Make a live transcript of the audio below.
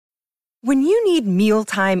When you need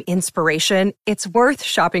mealtime inspiration, it's worth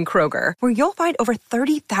shopping Kroger, where you'll find over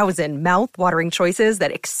 30,000 mouth-watering choices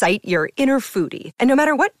that excite your inner foodie. And no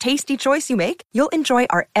matter what tasty choice you make, you'll enjoy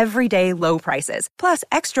our everyday low prices, plus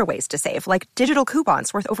extra ways to save, like digital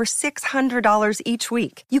coupons worth over $600 each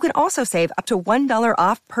week. You can also save up to $1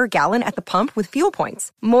 off per gallon at the pump with fuel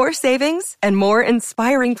points. More savings and more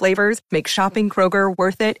inspiring flavors make shopping Kroger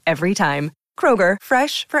worth it every time. Kroger,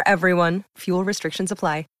 fresh for everyone. Fuel restrictions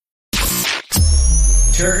apply.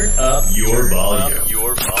 Turn up your volume.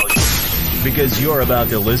 Because you're about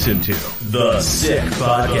to listen to The Sick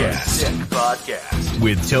Podcast.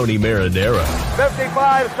 With Tony Marinaro.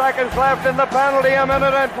 55 seconds left in the penalty, a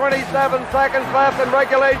minute and 27 seconds left in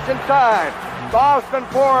regulation time. Boston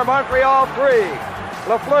 4, Montreal 3.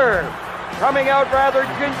 Lafleur coming out rather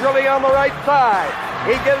gingerly on the right side.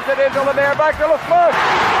 He gives it into Lemaire, back to Lafleur.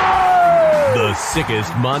 The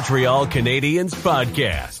sickest Montreal Canadiens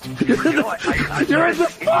podcast. You're in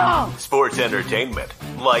the ball! Sports entertainment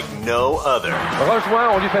like no other.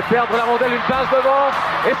 Rejoint, on lui fait perdre la rondelle, une passe devant.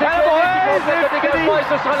 Et c'est le dégagement et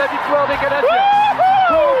ce sera la victoire des Canadiens.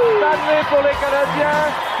 Stanley pour les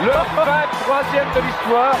Canadiens, le 23e de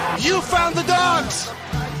l'histoire. You found the dogs!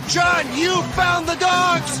 John, you found the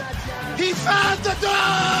dogs! He found the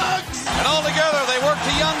dogs! And all together, they worked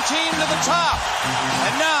a young team to the top.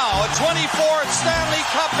 And now, a 24th Stanley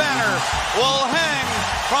Cup banner will hang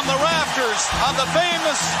from the rafters of the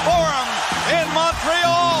famous Forum in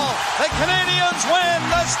Montreal. The Canadiens win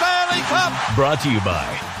the Stanley Cup. Brought to you by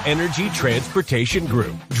Energy Transportation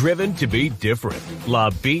Group. Driven to be different.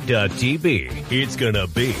 LaBita.tv. It's gonna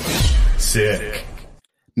be sick.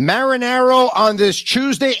 Marinaro on this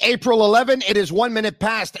Tuesday, April 11. It is 1 minute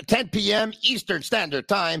past 10 p.m. Eastern Standard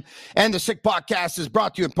Time. And the Sick Podcast is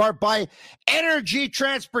brought to you in part by Energy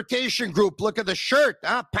Transportation Group. Look at the shirt,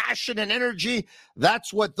 passion and energy.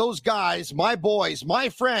 That's what those guys, my boys, my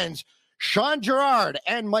friends, Sean Girard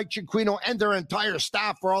and Mike Cinquino and their entire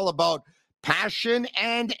staff are all about. Passion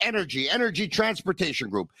and energy. Energy Transportation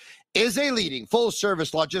Group is a leading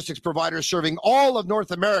full-service logistics provider serving all of North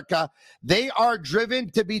America. They are driven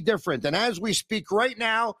to be different. And as we speak right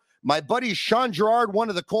now, my buddy Sean Girard, one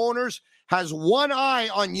of the co-owners, has one eye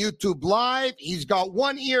on YouTube Live. He's got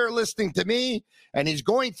one ear listening to me, and he's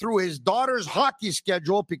going through his daughter's hockey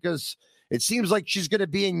schedule because it seems like she's going to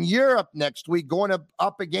be in Europe next week, going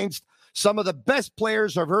up against some of the best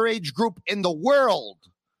players of her age group in the world.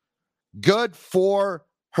 Good for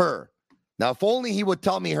her. Now, if only he would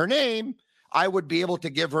tell me her name, I would be able to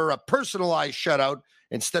give her a personalized shutout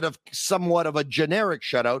instead of somewhat of a generic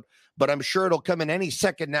shutout. But I'm sure it'll come in any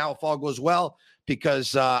second now if all goes well,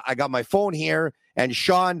 because I got my phone here. And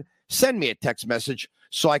Sean, send me a text message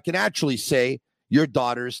so I can actually say your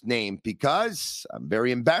daughter's name, because I'm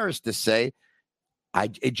very embarrassed to say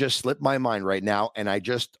it just slipped my mind right now, and I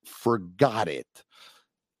just forgot it.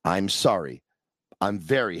 I'm sorry. I'm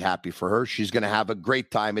very happy for her. She's going to have a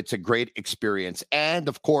great time. It's a great experience. And,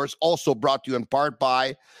 of course, also brought to you in part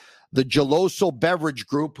by the Geloso Beverage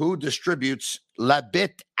Group, who distributes La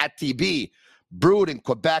Bite at TB. Brewed in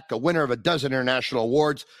Quebec, a winner of a dozen international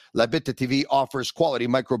awards, La Bite at TV offers quality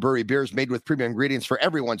microbrewery beers made with premium ingredients for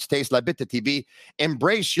everyone's taste. La Bite at TV,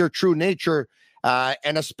 embrace your true nature.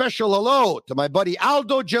 And a special hello to my buddy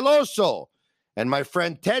Aldo Geloso and my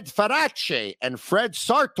friend Ted Farace and Fred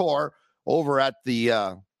Sartor over at the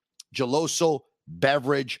Geloso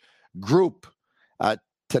Beverage Group.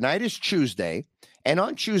 Tonight is Tuesday, and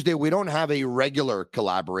on Tuesday, we don't have a regular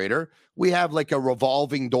collaborator. We have like a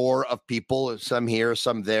revolving door of people, some here,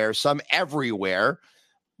 some there, some everywhere.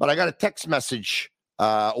 But I got a text message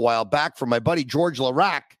a while back from my buddy George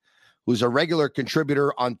Larac, who's a regular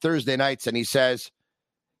contributor on Thursday nights, and he says,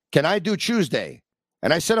 "Can I do Tuesday?"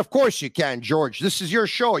 And I said, "Of course you can, George. This is your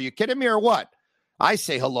show. Are you kidding me or what?" I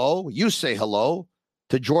say hello. You say hello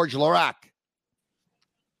to George Larac.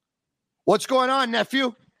 What's going on,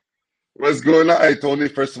 nephew? What's going on? Hey, Tony,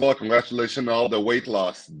 first of all, congratulations on all the weight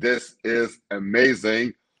loss. This is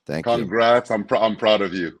amazing. Thank you. Congrats. I'm proud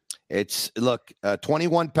of you. It's,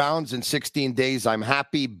 21 pounds in 16 days. I'm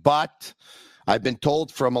happy, but I've been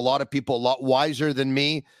told from a lot of people a lot wiser than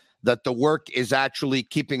me that the work is actually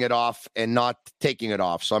keeping it off and not taking it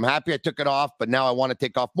off. So I'm happy I took it off, but now I want to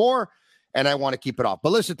take off more. And I want to keep it off.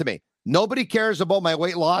 But listen to me. Nobody cares about my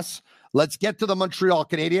weight loss. Let's get to the Montreal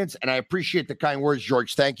Canadiens. And I appreciate the kind words,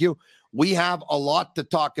 George. Thank you. We have a lot to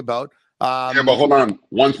talk about. But hold on.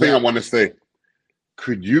 One thing I want to say.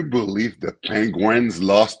 Could you believe the Penguins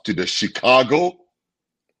lost to the Chicago?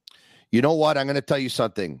 You know what? I'm going to tell you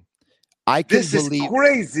something. This is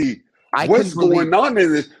crazy. What's going on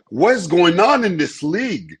in this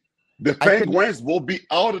league? the Penguins will be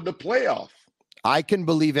out of the playoff. I can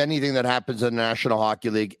believe anything that happens in the National Hockey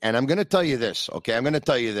League. And I'm going to tell you this, okay? I'm going to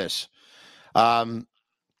tell you this.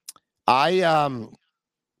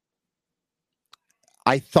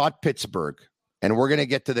 I thought Pittsburgh, and we're going to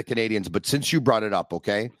get to the Canadiens, but since you brought it up,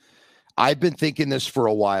 okay, I've been thinking this for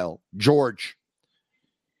a while. George,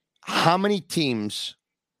 how many teams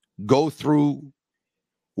go through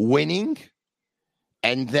winning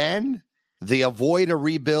and then they avoid a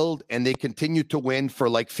rebuild and they continue to win for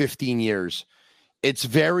like 15 years? It's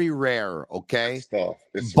very rare, okay?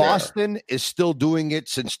 It's Boston is still doing it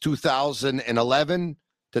since 2011.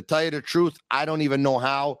 To tell you the truth, I don't even know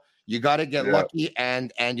how. You got to get lucky,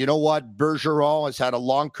 and you know what? Bergeron has had a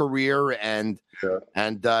long career, and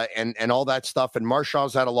all that stuff. And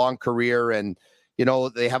Marchand's had a long career, and you know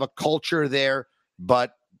they have a culture there.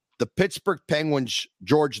 But the Pittsburgh Penguins,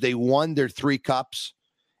 George, they won their 3 cups,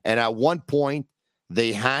 and at one point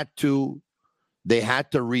they had to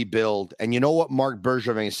rebuild. And you know what Marc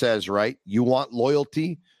Bergevin says, right? You want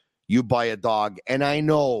loyalty, you buy a dog. And I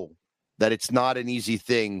know that it's not an easy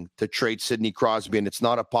thing to trade Sidney Crosby, and it's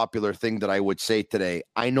not a popular thing that I would say today.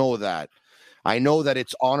 I know that. I know that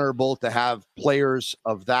it's honorable to have players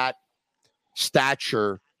of that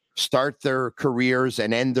stature start their careers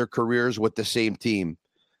and end their careers with the same team.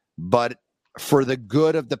 But for the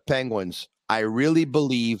good of the Penguins, I really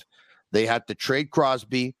believe they had to trade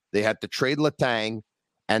Crosby, they had to trade Letang,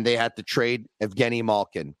 and they had to trade Evgeny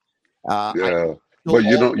Malkin. But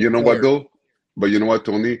you know what, though? But you know what,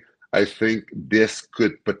 Tony? I think this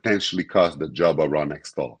could potentially cost the job of Ron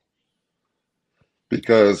Hextall.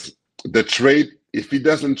 Because the trade, if he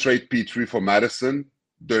doesn't trade Petrie for Madison,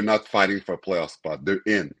 they're not fighting for a playoff spot. They're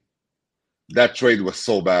in. That trade was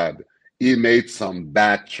so bad. He made some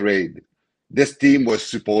bad trade. This team was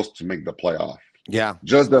supposed to make the playoff. Yeah.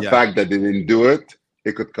 Just the fact that they didn't do it,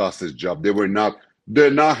 it could cost his job. They're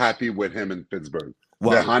not happy with him in Pittsburgh.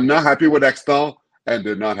 Well, they're not happy with Hextall. And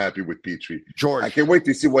they're not happy with Petrie. George, I can't wait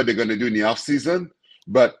to see what they're going to do in the offseason.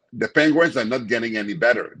 But the Penguins are not getting any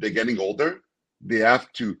better. They're getting older. They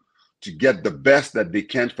have to get the best that they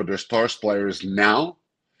can for their stars players now.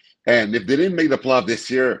 And if they didn't make the playoff this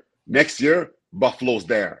year, next year, Buffalo's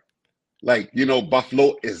there.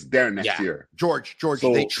 Buffalo is there next year. George,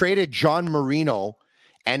 so, they traded John Marino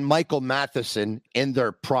and Michael Matheson in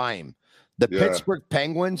their prime. The Pittsburgh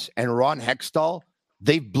Penguins and Ron Hextall,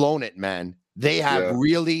 they've blown it, man. They have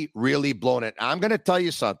really, really blown it. I'm going to tell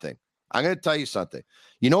you something.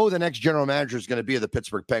 You know who the next general manager is going to be of the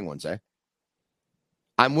Pittsburgh Penguins, eh?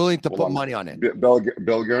 I'm willing to put money on it. Bill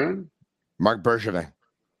Guerin? Marc Bergevin.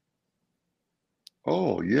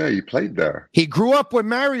 Oh, yeah, he played there. He grew up with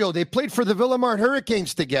Mario. They played for the Villemart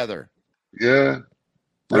Hurricanes together. Yeah.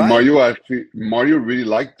 And right? Mario really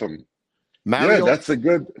liked him. Mario, that's a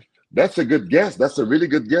good guess. That's a really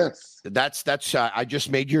good guess. That's I just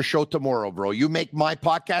made your show tomorrow, bro. You make my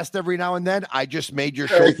podcast every now and then. I just made your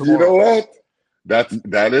show tomorrow. You know what?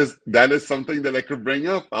 That is something that I could bring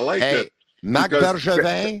up. I like it. Marc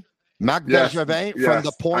Bergevin from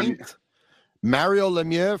The Point. Mario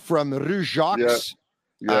Lemieux from Rue Jacques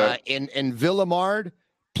in Villemard,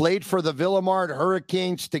 played for the Villemard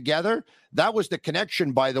Hurricanes together. That was the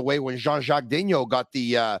connection, by the way, when Jean-Jacques Daigneault got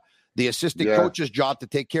the assistant coach's job to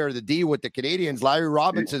take care of the D with the Canadians. Larry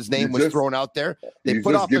Robinson's name was thrown out there. They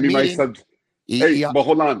put off a meeting. But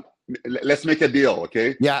hold on. Let's make a deal,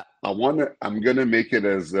 okay? Yeah. I'm gonna make it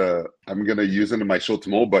as I'm gonna use it in my show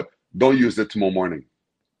tomorrow, but don't use it tomorrow morning.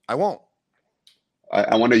 I won't.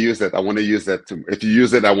 I want to use it. I want to use that too. If you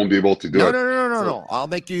use it, I won't be able to do it. No. I'll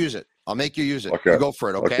make you use it. Okay. You go for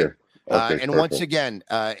it, okay? And once again,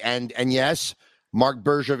 and yes, Marc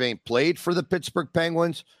Bergevin played for the Pittsburgh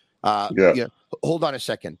Penguins. Hold on a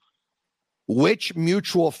second. Which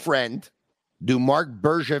mutual friend do Marc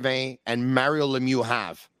Bergevin and Mario Lemieux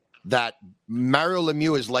have? That Mario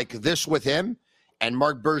Lemieux is like this with him, and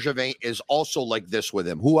Marc Bergevin is also like this with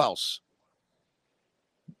him. Who else?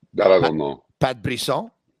 That I don't know. Pat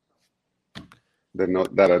Brisson? That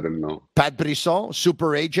I didn't know. Pat Brisson,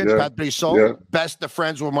 super agent. Pat Brisson, best of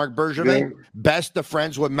friends with Marc Bergevin, best of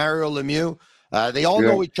friends with Mario Lemieux. They all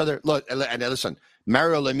know each other. Look, and listen,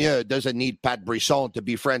 Mario Lemieux doesn't need Pat Brisson to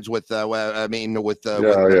be friends with Bergevin.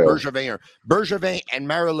 Or Bergevin and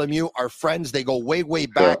Mario Lemieux are friends. They go way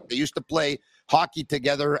back. They used to play hockey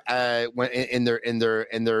together when in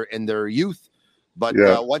their youth. But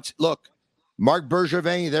Marc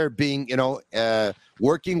Bergevin, they're being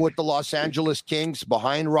working with the Los Angeles Kings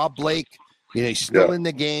behind Rob Blake. He's still in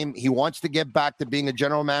the game. He wants to get back to being a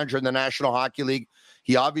general manager in the National Hockey League.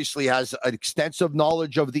 He obviously has an extensive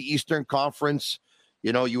knowledge of the Eastern Conference.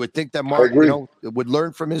 You would think that I Mark, agree. would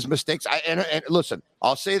learn from his mistakes. And listen,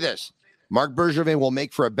 I'll say this. Mark Bergevin will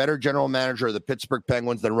make for a better general manager of the Pittsburgh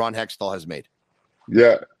Penguins than Ron Hextall has made.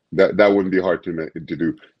 Yeah, that wouldn't be hard to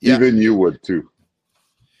do. Yeah. Even you would too.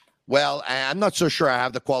 Well, I'm not so sure I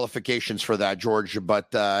have the qualifications for that, George.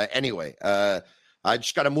 But anyway, I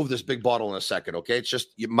just got to move this big bottle in a second, okay? It's just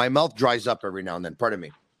my mouth dries up every now and then. Pardon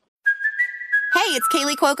me. Hey, it's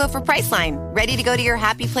Kaylee Cuoco for Priceline. Ready to go to your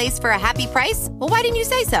happy place for a happy price? Well, why didn't you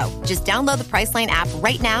say so? Just download the Priceline app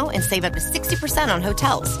right now and save up to 60% on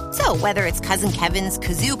hotels. So whether it's Cousin Kevin's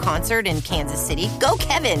Kazoo Concert in Kansas City, go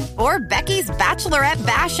Kevin, or Becky's Bachelorette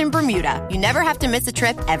Bash in Bermuda, you never have to miss a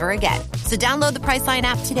trip ever again. So download the Priceline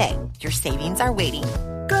app today. Your savings are waiting.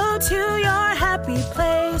 Go to your happy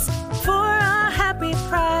place for a happy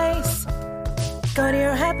price. Go to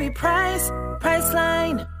your happy price,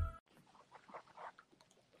 Priceline.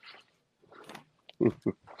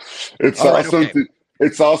 It's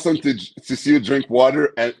awesome to see you drink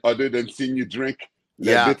water, and other than seeing you drink.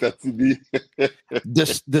 Yeah.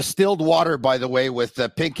 Distilled water, by the way, with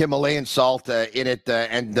pink Himalayan salt in it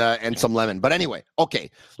and some lemon. But anyway,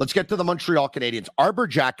 okay, let's get to the Montreal Canadiens. Arbor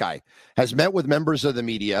Xhekaj has met with members of the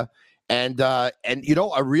media, and a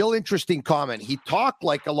real interesting comment. He talked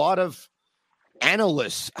like a lot of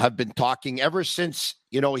analysts have been talking ever since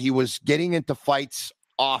he was getting into fights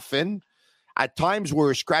often. At times,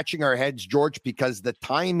 we're scratching our heads, George, because the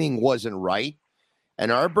timing wasn't right.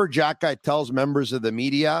 And Arbor Xhekaj tells members of the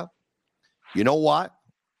media, you know what?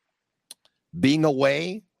 Being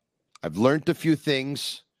away, I've learned a few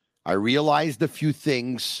things. I realized a few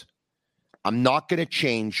things. I'm not going to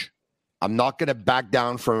change. I'm not going to back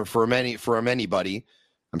down from anybody.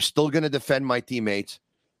 I'm still going to defend my teammates,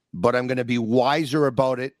 but I'm going to be wiser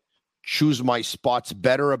about it, choose my spots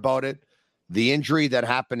better about it. The injury that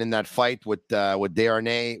happened in that fight with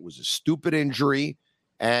Desharnais was a stupid injury.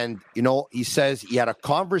 And, he says he had a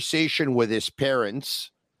conversation with his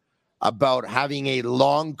parents about having a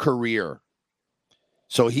long career.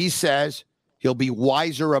 So he says he'll be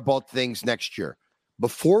wiser about things next year.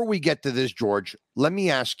 Before we get to this, George, let me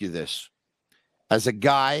ask you this. As a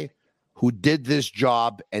guy who did this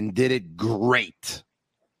job and did it great,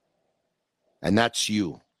 and that's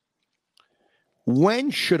you. When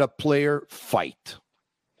should a player fight?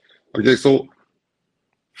 Okay, so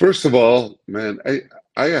first of all, man,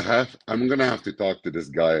 I'm gonna have to talk to this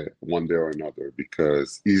guy one day or another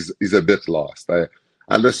because he's a bit lost.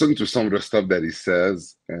 I listened to some of the stuff that he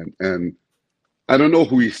says, and I don't know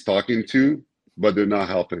who he's talking to, but they're not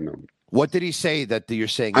helping him. What did he say that you're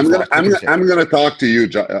saying? I'm gonna talk to you,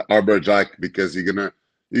 Arbor Jack, because you're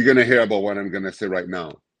gonna hear about what I'm gonna say right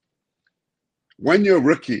now. When you're a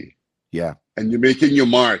rookie, yeah, and you're making your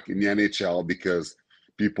mark in the NHL because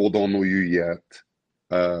people don't know you yet.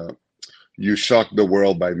 You shocked the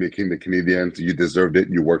world by making the Canadiens. You deserved it.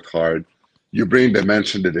 You worked hard. You bring the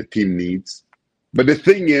dimension that the team needs. But the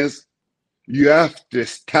thing is, you have to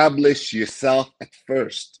establish yourself at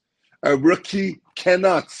first. A rookie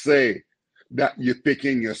cannot say that you're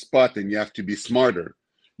picking your spot and you have to be smarter.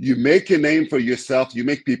 You make a name for yourself. You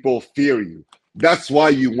make people fear you. That's why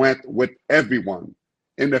you went with everyone.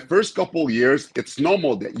 In the first couple of years, it's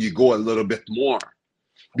normal that you go a little bit more.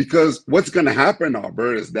 Because what's going to happen,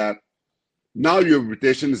 Arbor, is that now your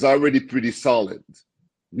rotation is already pretty solid.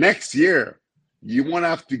 Next year, you won't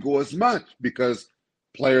have to go as much because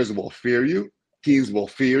players will fear you, teams will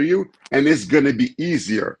fear you, and it's going to be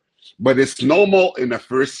easier. But it's normal in the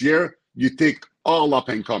first year, you take all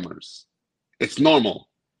up-and-comers. It's normal.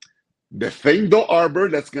 The thing, though, Arbor,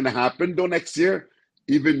 that's going to happen, though, next year,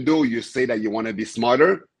 even though you say that you want to be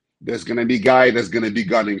smarter, there's going to be a guy that's going to be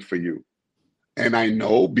gunning for you. And I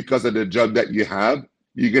know because of the job that you have,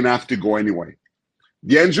 you're going to have to go anyway.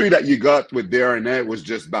 The injury that you got with Desharnais was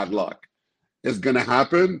just bad luck. It's going to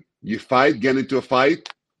happen. You fight, get into a fight,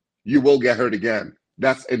 you will get hurt again.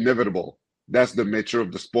 That's inevitable. That's the nature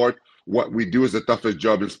of the sport. What we do is the toughest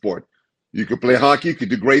job in sport. You could play hockey, you could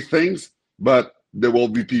do great things, but there will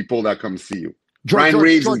be people that come see you. Ryan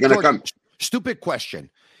Reeves is going to come. Stupid question.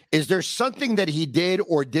 Is there something that he did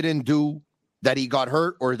or didn't do that he got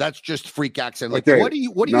hurt, or that's just freak accident? Like, what do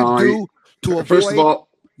you do to avoid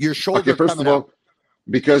your shoulder coming out?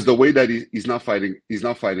 Because the way that he's not fighting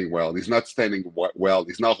well. He's not standing well.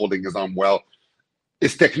 He's not holding his arm well.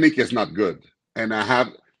 His technique is not good, and I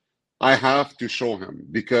have to show him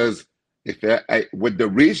because with the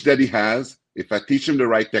reach that he has, if I teach him the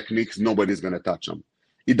right techniques, nobody's going to touch him.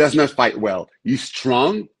 He does not fight well. He's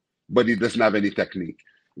strong, but he doesn't have any technique.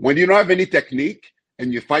 When you don't have any technique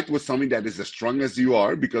and you fight with somebody that is as strong as you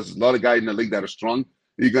are, because a lot of guys in the league that are strong,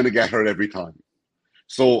 you're going to get hurt every time.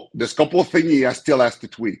 So there's a couple of things he still has to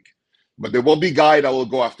tweak. But there will be guy that will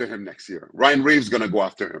go after him next year. Ryan Reeves going to go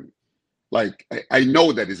after him. Like, I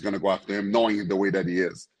know that he's going to go after him, knowing the way that he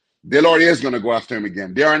is. Delorier is going to go after him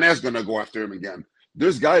again. Darren is going to go after him again.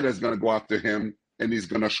 There's a guy that's going to go after him, and he's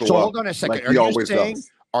going to show up. So hold on a second. Like he always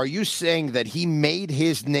does. Are you saying that he made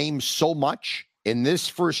his name so much in this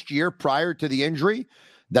first year prior to the injury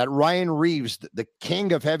that Ryan Reeves, the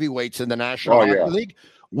king of heavyweights in the National Hockey League,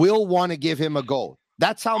 will want to give him a go?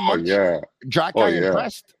 That's how much Jack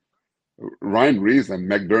impressed. Ryan Reeves and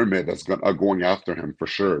McDermott are going after him for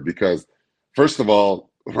sure because, first of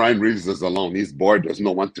all, Ryan Reeves is alone. He's bored. There's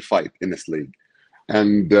no one to fight in this league.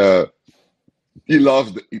 And he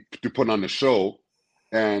loves to put on a show.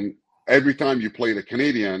 And every time you play the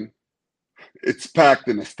Canadian, it's packed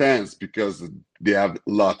in the stands because they have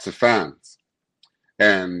lots of fans.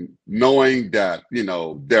 And knowing that,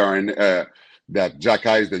 Darren, that Jack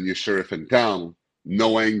is the new sheriff in town,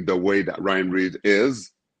 knowing the way that Ryan Reeves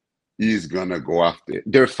is, he's going to go after it.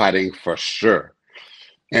 They're fighting for sure.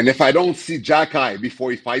 And if I don't see Jack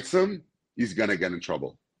before he fights him, he's going to get in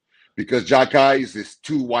trouble. Because Jack is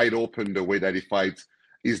too wide open the way that he fights.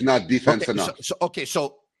 He's not defense enough.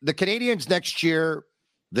 So the Canadians next year,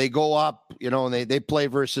 they go up, and they play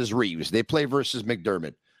versus Reeves. They play versus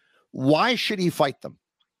McDermott. Why should he fight them?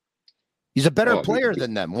 He's a better player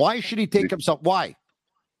than them. Why should he take himself? Why?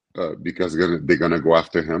 Because they're going to go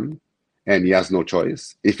after him, and he has no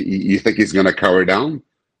choice. If you think he's going to cower down,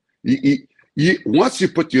 once you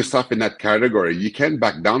put yourself in that category, you can't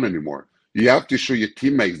back down anymore. You have to show your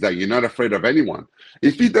teammates that you're not afraid of anyone.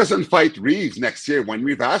 If he doesn't fight Reeves next year, when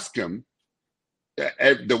we've asked him,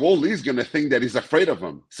 the whole league's going to think that he's afraid of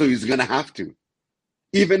him. So he's going to have to.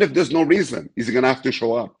 Even if there's no reason, he's going to have to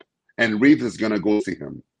show up. And Reeves is going to go see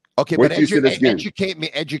him. Okay, but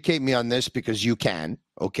educate me on this because you can.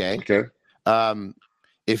 Okay.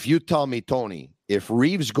 If you tell me, Tony, if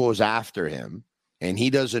Reeves goes after him and he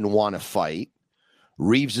doesn't want to fight,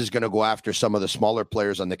 Reeves is going to go after some of the smaller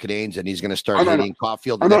players on the Canadians, and he's going to start hitting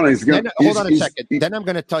Caulfield. Hold on a second. Then I'm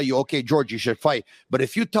going to tell you, okay, George, you should fight. But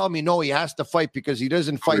if you tell me no, he has to fight because he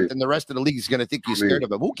doesn't fight, then the rest of the league is going to think he's scared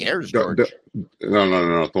of him. Who cares, George?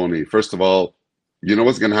 No, Tony. First of all, you know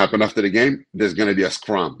what's going to happen after the game? There's going to be a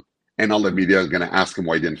scrum, and all the media is going to ask him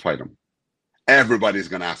why he didn't fight him. Everybody's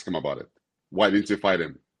going to ask him about it. Why didn't you fight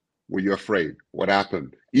him? Were you afraid? What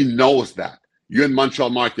happened? He knows that. You're in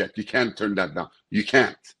Montreal market. You can't turn that down. You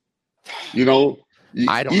can't. You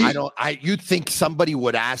think somebody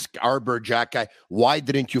would ask Arbor Jack, why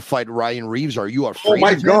didn't you fight Ryan Reeves? Are you afraid? Oh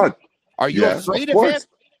my God. Are you afraid of him?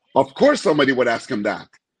 Of course somebody would ask him that.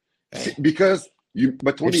 Because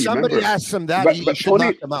Tony, if somebody asks him that, he should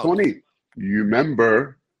knock him out. Tony, you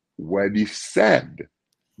remember what he said?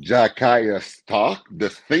 Jack talk, the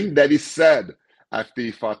thing that he said after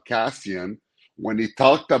he fought Cassian, when he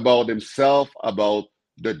talked about himself, about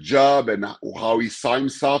the job and how he saw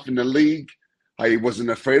himself in the league, how he wasn't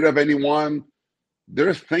afraid of anyone. There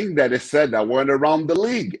are things that he said that weren't around the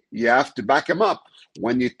league. You have to back him up.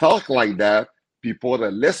 When you talk like that, people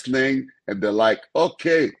are listening and they're like,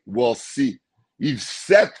 okay, we'll see. You've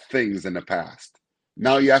said things in the past.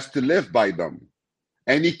 Now he has to live by them.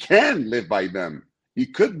 And he can live by them. He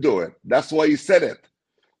could do it. That's why he said it.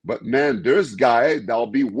 But man, there's guys that'll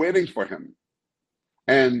be waiting for him.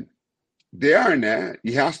 And Darren,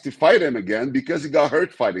 he has to fight him again because he got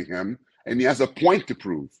hurt fighting him, and he has a point to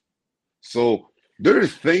prove. So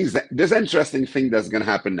there's interesting thing that's going to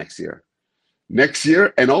happen next year.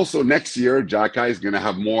 And also next year, Jack is going to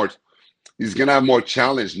have more. He's going to have more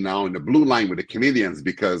challenge now in the blue line with the Canadians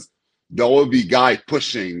because there will be guy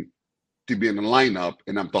pushing to be in the lineup,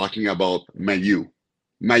 and I'm talking about Mailloux.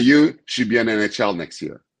 Mailloux should be in NHL next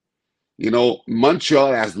year.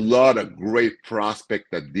 Montreal has a lot of great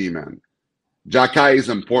prospect at D-man. Jack is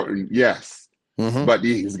important, yes. But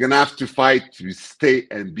he's going to have to fight to stay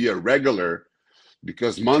and be a regular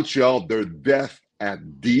because Montreal, their depth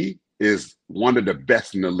at D is one of the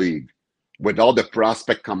best in the league. With all the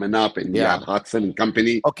prospect coming up and you have Hudson and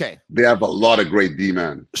company, they have a lot of great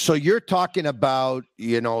D-man. So you're talking about,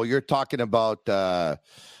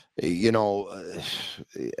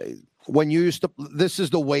 when you used to, this is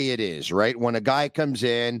the way it is, right? When a guy comes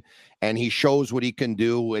in and he shows what he can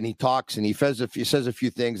do and he talks and he says a few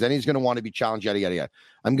things, then he's going to want to be challenged, yada, yada, yada.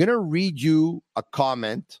 I'm going to read you a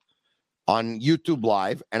comment on YouTube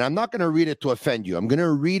Live, and I'm not going to read it to offend you. I'm going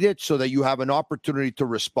to read it so that you have an opportunity to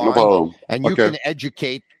respond and you can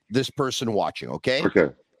educate this person watching, okay?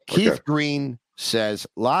 Keith Green says,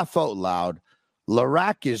 laugh out loud,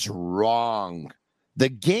 Larac is wrong. The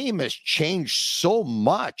game has changed so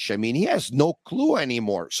much. I mean, he has no clue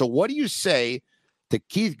anymore. So what do you say to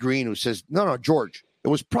Keith Green, who says, no, George, it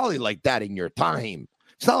was probably like that in your time.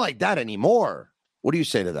 It's not like that anymore. What do you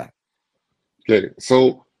say to that? Okay,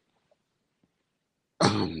 so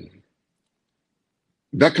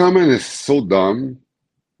that comment is so dumb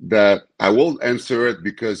that I will answer it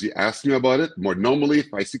because you asked me about it. More normally,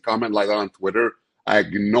 if I see comment like that on Twitter, I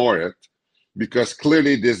ignore it because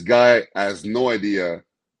clearly this guy has no idea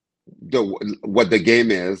what the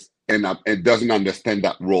game is and doesn't understand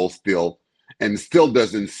that role still, and still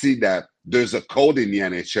doesn't see that there's a code in the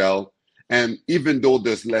NHL. And even though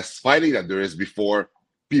there's less fighting than there is before,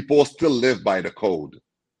 people still live by the code.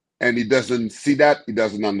 And he doesn't see that. He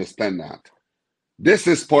doesn't understand that. This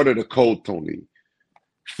is part of the code, Tony.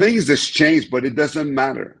 Things has changed, but it doesn't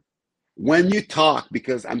matter. When you talk,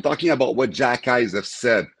 because I'm talking about what Jack Eyes have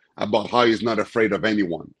said about how he's not afraid of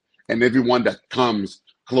anyone. And everyone that comes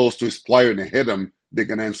close to his player and hit him, they're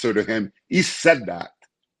going to answer to him. He said that.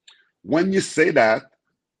 When you say that,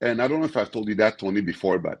 and I don't know if I've told you that, Tony,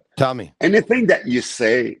 before, but tell me. Anything that you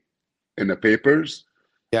say in the papers,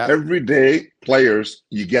 every day, players,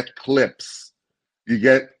 you get clips. You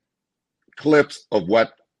get clips of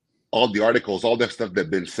what all the articles, all the stuff that's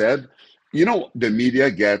been said. You know, the media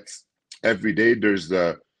gets every day. There's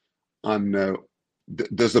a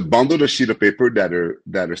bundle of sheet of paper that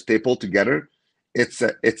are stapled together.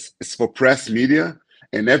 It's for press media,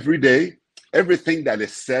 and every day, everything that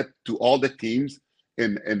is said to all the teams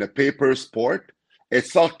in the paper sport,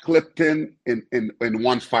 it's all clipped in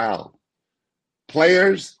one file.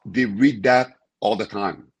 Players, they read that all the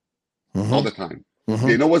time. All the time.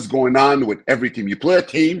 They know what's going on with every team. You play a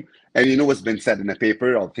team and you know what's been said in the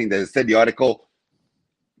paper or the thing that is said in the article.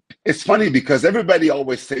 It's funny because everybody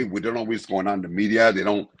always say we don't know what's going on in the media. They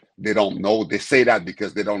don't know. They say that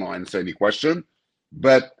because they don't know answer any question.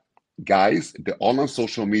 But guys, they're all on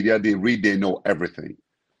social media. They read, they know everything.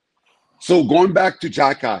 So going back to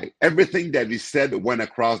Jack Eye, everything that he said went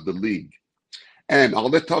across the league. And all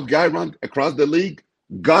the tough guys run across the league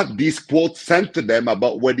got these quotes sent to them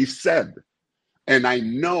about what he said. And I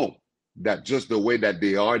know that just the way that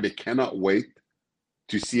they are, they cannot wait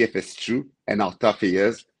to see if it's true and how tough he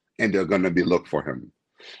is. And they're going to be look for him.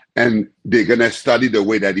 And they're going to study the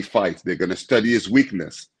way that he fights. They're going to study his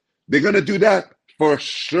weakness. They're going to do that for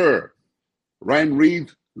sure. Ryan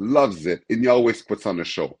Reed loves it, and he always puts on a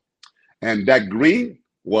show. And that Green,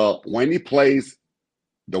 well, when he plays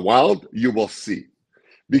the Wild, you will see.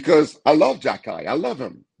 Because I love Jack Eye. I love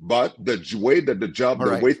him. But the way that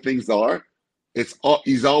the way things are,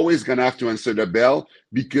 he's always going to have to answer the bell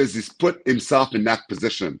because he's put himself in that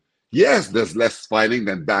position. Yes, there's less fighting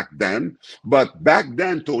than back then. But back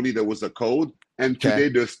then, Tony, there was a code. And today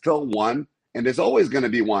there's still one. And there's always going to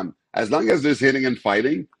be one. As long as there's hitting and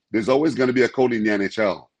fighting, there's always going to be a code in the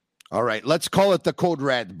NHL. All right. Let's call it the code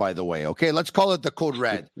red, by the way. Okay. Let's call it the code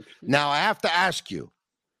red. Now, I have to ask you,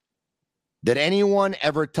 did anyone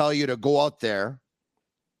ever tell you to go out there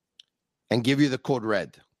and give you the code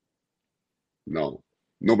red? No.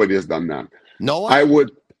 Nobody has done that. No one?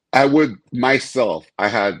 I would myself. I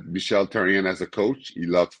had Michel Therrien as a coach. He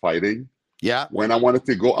loved fighting. Yeah. When I wanted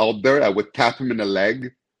to go out there, I would tap him in the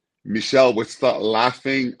leg. Michel would start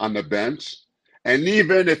laughing on the bench. And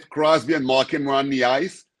even if Crosby and Malkin were on the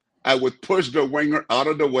ice, I would push the winger out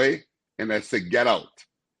of the way and I said, get out.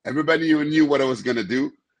 Everybody knew what I was going to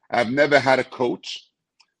do. I've never had a coach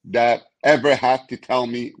that ever had to tell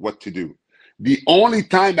me what to do. The only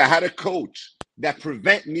time I had a coach that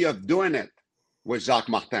prevented me of doing it was Jacques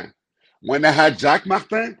Martin. When I had Jacques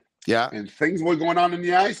Martin and things were going on in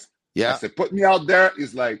the ice, I said, put me out there.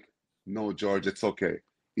 He's like, no, George, it's okay.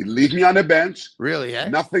 He'd leave me on the bench. Really, eh?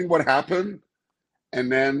 Nothing would happen.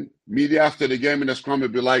 And then media after the game in the scrum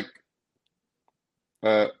would be like,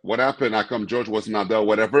 what happened? How come George was not there?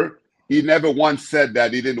 Whatever. He never once said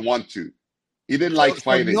that he didn't want to. He didn't like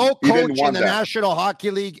fighting. No he coach didn't want in the that. National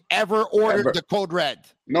Hockey League ever ordered the code red.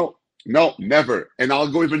 No, never. And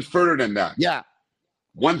I'll go even further than that. Yeah.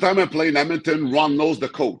 One time I played in Edmonton, Ron knows the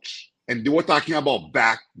coach. And they were talking about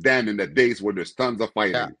back then in the days where there's tons of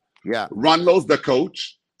fighting. Yeah. Ron knows the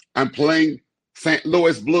coach. I'm playing St.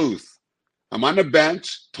 Louis Blues. I'm on the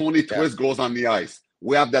bench. Tony Twist goes on the ice.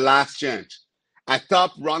 We have the last chance. I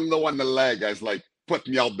tapped Ron Lowe on the leg. I was like, put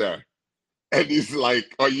me out there. And he's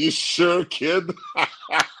like, are you sure, kid?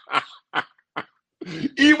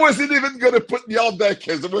 He wasn't even going to put me out there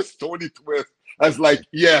because it was Tony Twist. I was like,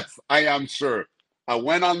 yes, I am sure. I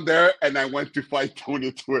went on there and I went to fight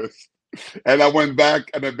Tony Twist. And I went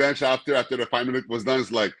back on the bench after the 5 minutes was done.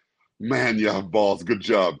 It's like, man, you have balls. Good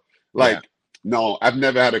job. No, I've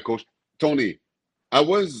never had a coach. Tony, I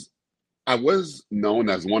was known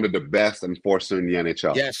as one of the best enforcers in the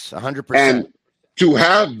NHL. Yes, 100%. To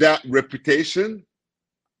have that reputation,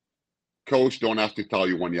 coach don't have to tell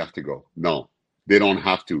you when you have to go. No, they don't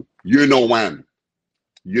have to. You know when.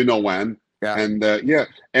 Yeah. And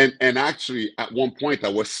and actually at one point I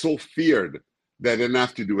was so feared that I didn't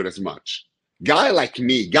have to do it as much. Guy like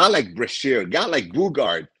me, guy like Brashear, guy like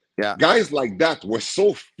Bugard, guys like that were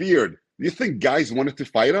so feared. You think guys wanted to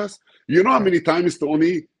fight us? You know how many times,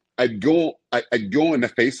 Tony, I'd go in a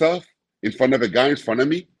face-off in front of a guy in front of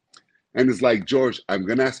me, and it's like, George, I'm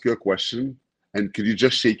gonna ask you a question, and could you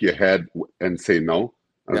just shake your head and say no?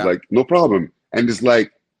 I was like, no problem. And it's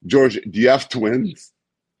like, George, do you have twins?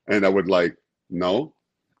 And I would like, no.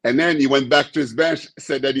 And then he went back to his bench,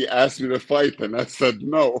 said that he asked me to fight, and I said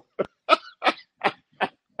no.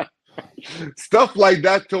 Stuff like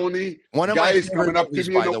that, Tony. One of guys my coming up movies,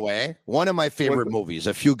 to me, by the way. One of my favorite movies,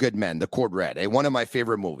 A Few Good Men, The Code Red. One of my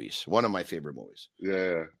favorite movies.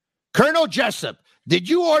 Yeah. Colonel Jessup, did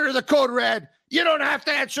you order the Code Red? You don't have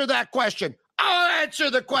to answer that question. I'll answer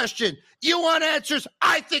the question. You want answers?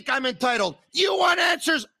 I think I'm entitled. You want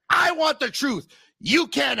answers? I want the truth. You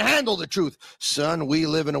can't handle the truth. Son, we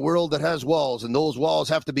live in a world that has walls, and those walls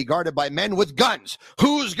have to be guarded by men with guns.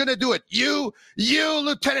 Who's going to do it? You,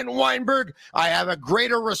 Lieutenant Weinberg. I have a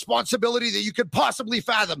greater responsibility than you could possibly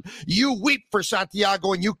fathom. You weep for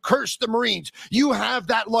Santiago, and you curse the Marines. You have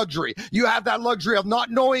that luxury. You have that luxury of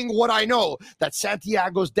not knowing what I know, that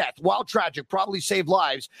Santiago's death, while tragic, probably saved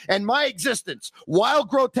lives, and my existence, while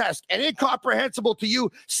grotesque and incomprehensible to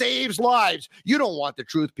you, saves lives. You don't want the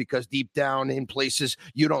truth because deep down in places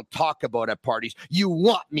you don't talk about at parties. You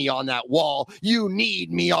want me on that wall. You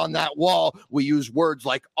need me on that wall. We use words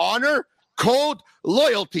like honor, code,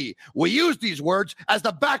 loyalty. We use these words as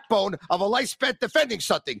the backbone of a life spent defending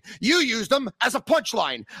something. You use them as a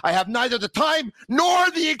punchline. I have neither the time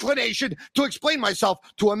nor the inclination to explain myself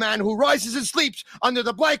to a man who rises and sleeps under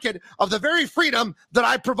the blanket of the very freedom that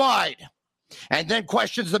I provide, and then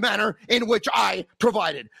questions the manner in which I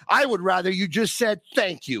provided. I would rather you just said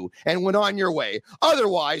thank you and went on your way.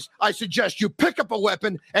 Otherwise, I suggest you pick up a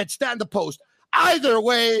weapon and stand the post. Either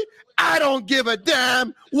way, I don't give a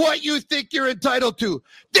damn what you think you're entitled to.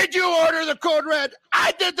 Did you order the Code Red?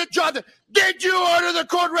 I did the job. Did you order the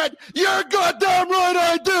Code Red? You're goddamn right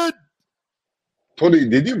I did. Tony,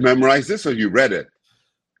 did you memorize this or you read it?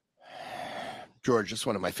 George, it's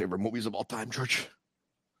one of my favorite movies of all time, George.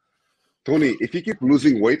 Tony, if you keep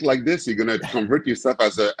losing weight like this, you're going to convert yourself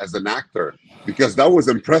as an actor, because that was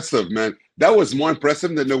impressive, man. That was more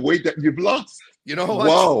impressive than the weight that you've lost. You know what?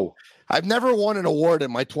 Wow. I've never won an award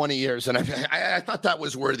in my 20 years, and I thought that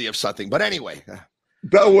was worthy of something. But anyway.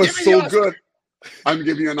 That was so good. I'm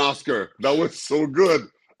giving you an Oscar. That was so good.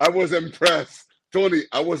 I was impressed. Tony,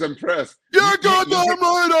 I was impressed. You're goddamn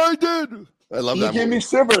right I did. I love that movie. You gave me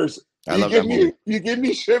shivers. You gave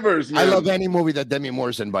me shivers, man. I love any movie that Demi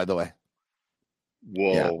Moore's in, by the way.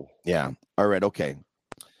 Whoa. Yeah. All right. Okay.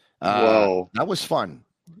 Whoa. That was fun.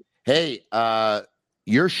 Hey,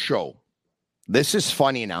 your show. This is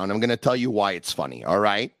funny now, and I'm going to tell you why it's funny. All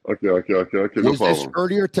right. Okay. No problem. Was this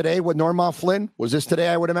earlier today with Norma Flynn? Was this today?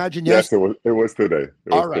 I would imagine. Yes, it was today.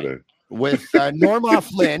 All right. With Norma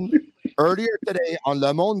Flynn earlier today on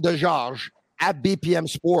Le Monde de Georges at BPM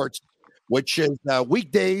Sports, which is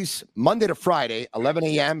weekdays, Monday to Friday, 11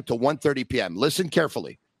 a.m. to 1:30 p.m. Listen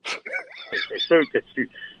carefully. C'est sûr que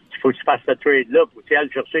faut que tu fasses ce trade-là, faut que tu ailles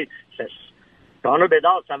le chercher. Connor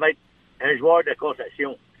Bedard, ça va être un joueur de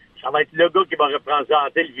concession. Ça va être le gars qui va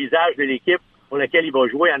représenter le visage de l'équipe pour lequel il va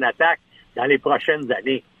jouer en attaque dans les prochaines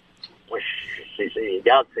années. Moi,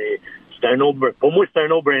 regarde, c'est un no-brainer. Pour moi, c'est un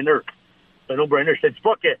no-brainer. C'est un no-brainer. Je te dis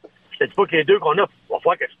pas que les deux qu'on a, il va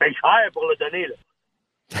falloir que je paye cher pour le donner, là.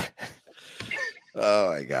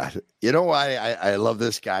 Oh my God. You know why I love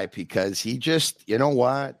this guy? Because he just, you know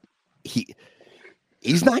what?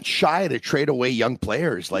 He's not shy to trade away young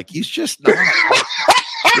players. Like, he's just not.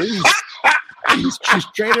 He's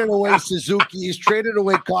traded away Suzuki. He's traded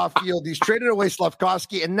away Caulfield. He's traded away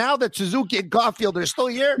Slafkovsky. And now that Suzuki and Caulfield are still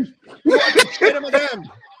here, he wants to trade him again.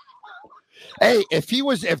 Hey,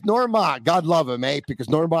 if Norma, God love him, because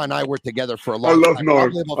Norma and I were together for a long time.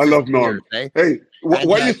 I love Norm. Hey,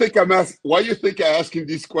 why do you think I'm asking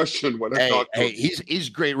these questions when I talk to him? He's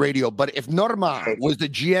great radio. But if Norma was the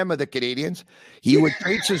GM of the Canadiens, he would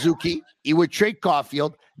trade Suzuki, he would trade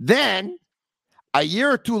Caulfield, then a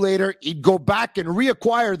year or two later, he'd go back and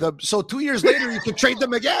reacquire them. So 2 years later, you could trade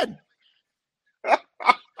them again.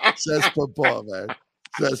 Says Papa, man.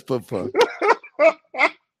 Says Papa.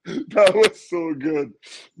 That was so good.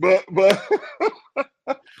 But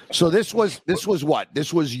So this was what?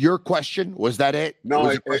 This was your question? Was that it? No,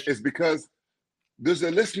 it's because there's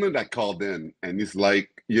a listener that called in, and he's like,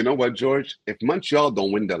 you know what, George? If Montreal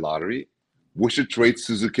don't win the lottery, we should trade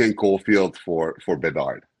Suzuki and Caulfield for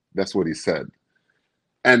Bedard. That's what he said.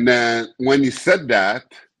 And then when he said that,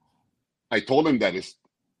 I told him that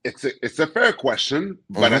it's a fair question,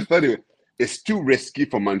 but I thought it's too risky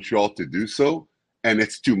for Montreal to do so, and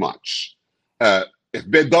it's too much. If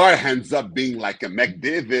Bedard ends up being like a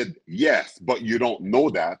McDavid, yes, but you don't know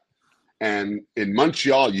that. And in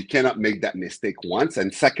Montreal, you cannot make that mistake once.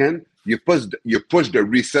 And second, you push the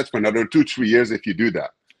reset for another 2-3 years if you do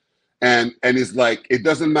that. And it's like, it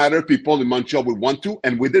doesn't matter. People in Montreal would want to.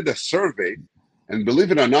 And we did a survey. And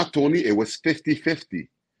believe it or not, Tony, it was 50-50.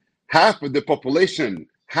 Half of the population,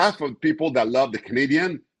 half of people that love the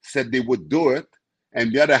Canadian said they would do it.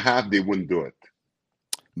 And the other half, they wouldn't do it.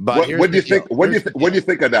 But what do you think? What do you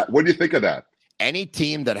think of that? What do you think of that? Any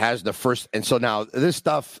team that has the first, and so now this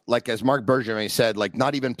stuff, like as Mark Bergevin said, like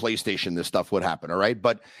not even PlayStation, this stuff would happen. All right,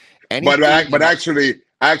 but actually,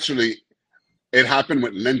 it happened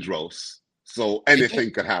with Lindros, so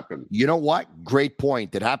anything could happen. You know what? Great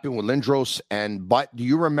point. It happened with Lindros, but do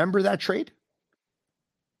you remember that trade?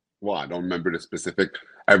 Well, I don't remember the specific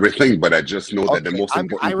everything, but I just know that the most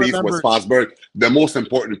important piece was Fosberg. The most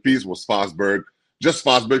important piece was Fosberg. Just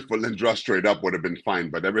Fosberg for Lindros straight up would have been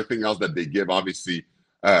fine, but everything else that they give, obviously,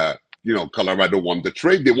 Colorado won the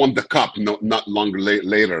trade. They won the cup not long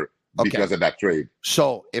later because of that trade.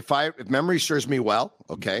 So if memory serves me well,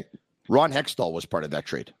 okay, Ron Hextall was part of that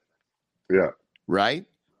trade. Yeah. Right?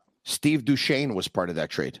 Steve Duchesne was part of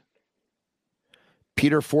that trade.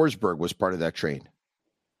 Peter Forsberg was part of that trade.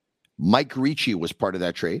 Mike Ricci was part of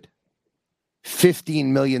that trade. $15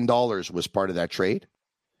 million was part of that trade.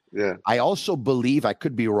 Yeah. I also believe, I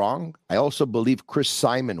could be wrong, I also believe Chris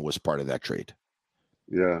Simon was part of that trade.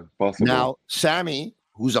 Yeah, possible. Now, Sammy,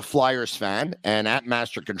 who's a Flyers fan and at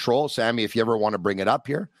Master Control, Sammy, if you ever want to bring it up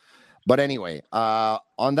here. But anyway,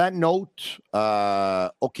 on that note,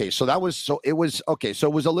 so it was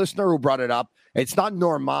a listener who brought it up. It's not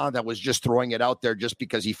Normand that was just throwing it out there just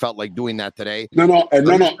because he felt like doing that today. No. A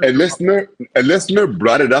listener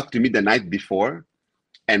brought it up to me the night before.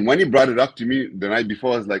 And when he brought it up to me the night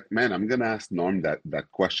before, I was like, man, I'm going to ask Norm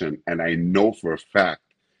that question. And I know for a fact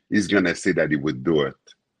he's going to say that he would do it.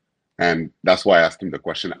 And that's why I asked him the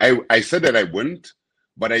question. I said that I wouldn't,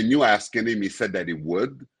 but I knew asking him, he said that he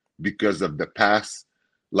would because of the past,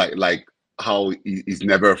 like how he's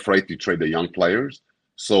never afraid to trade the young players.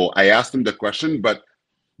 So I asked him the question, but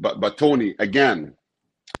Tony,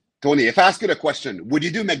 if I ask you the question, would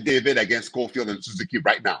you do McDavid against Caulfield and Suzuki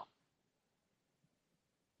right now?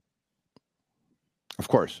 Of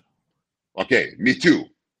course. Okay, me too.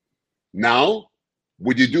 Now,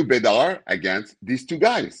 would you do Bedard against these two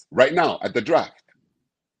guys right now at the draft?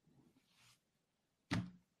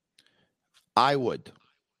 I would.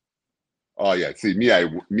 Oh yeah, see me, I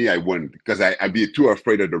wouldn't because I'd be too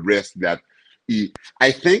afraid of the risk that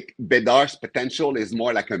I think Bedard's potential is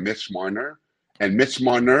more like a Mitch Marner, and Mitch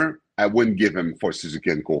Marner I wouldn't give him for Suzuki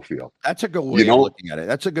and Caulfield. That's a good way of looking at it.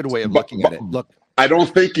 That's a good way of looking at it. Look, I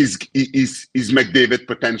don't think he's McDavid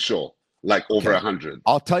potential like over 100.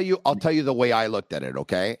 I'll tell you the way I looked at it.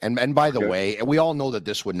 Okay, and by the way, we all know that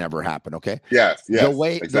this would never happen. Okay. Yes. The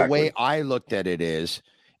way I looked at it is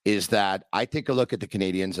that I take a look at the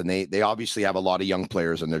Canadians and they obviously have a lot of young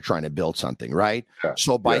players and they're trying to build something, right? Yeah.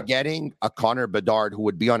 So by getting a Connor Bedard who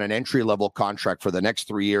would be on an entry-level contract for the next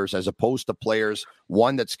 3 years, as opposed to players,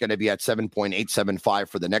 one that's going to be at 7.875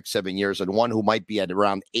 for the next 7 years and one who might be at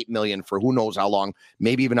around 8 million for who knows how long,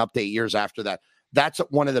 maybe even up to 8 years after that. That's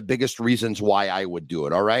one of the biggest reasons why I would do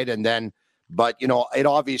it. All right. And then, but it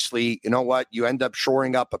obviously, you end up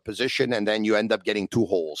shoring up a position and then you end up getting two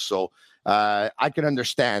holes. So I can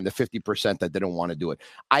understand the 50% that didn't want to do it.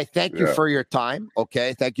 I thank you for your time.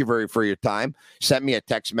 Okay. Thank you for your time. Send me a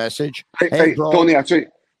text message. Hey, Tony,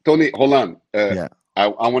 hold on. I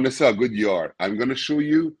want to say how good you are. I'm going to show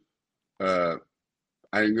you. I'm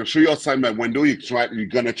going to show you outside my window. You're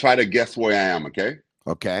going to try to guess where I am. Okay.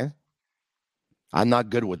 Okay. I'm not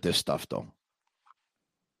good with this stuff though.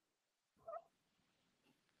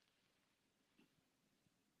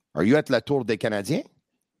 Are you at La Tour des Canadiens?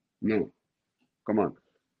 No. Come on.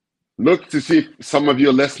 Look to see if some of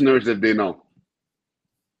your listeners, if they know.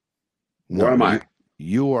 Where am I?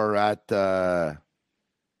 You are at... are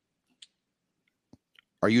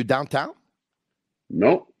you downtown?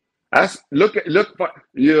 No. Look for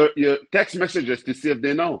your text messages to see if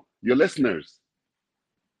they know. Your listeners.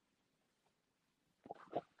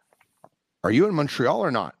 Are you in Montreal or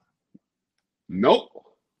not? No.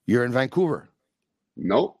 You're in Vancouver?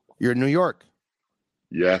 No. You're in New York?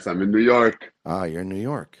 Yes, I'm in New York. Ah, you're in New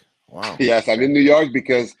York. Wow. Yes, I'm in New York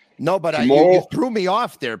because no, but you threw me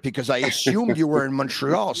off there because I assumed you were in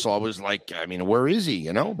Montreal. So I was like, I mean, where is he?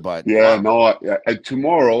 You know, but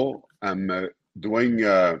tomorrow I'm doing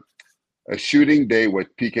a shooting day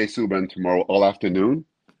with PK Subban tomorrow all afternoon,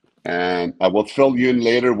 and I will fill you in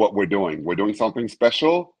later what we're doing. We're doing something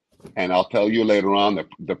special, and I'll tell you later on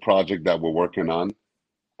the project that we're working on,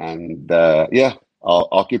 and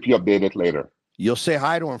I'll keep you updated later. You'll say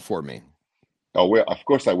hi to him for me. Oh, well, of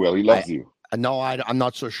course I will. He loves you. No, I'm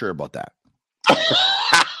not so sure about that.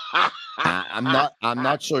 I'm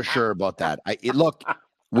not so sure about that. Look,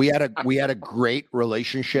 we had a great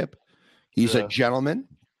relationship. He's a gentleman.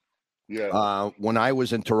 Yeah. When I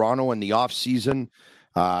was in Toronto in the off season,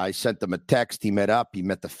 I sent him a text. He met up. He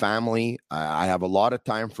met the family. I have a lot of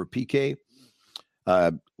time for PK.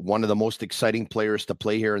 One of the most exciting players to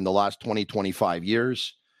play here in the last 20, 25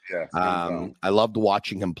 years. Yeah. I loved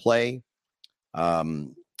watching him play.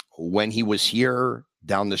 When he was here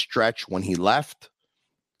down the stretch, when he left,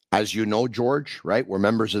 as you know, George, right? We're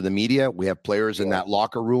members of the media. We have players in that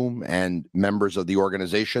locker room and members of the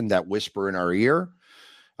organization that whisper in our ear.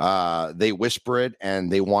 They whisper it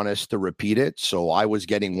and they want us to repeat it. So I was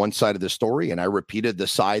getting one side of the story and I repeated the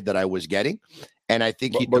side that I was getting. And I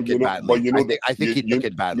think he took it badly. I think he took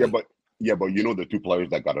it badly. Yeah, but you know the two players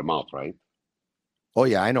that got him out, right? Oh,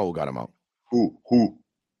 yeah, I know who got him out. Who?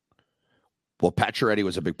 Well, Pacioretty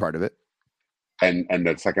was a big part of it. And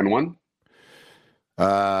the second one?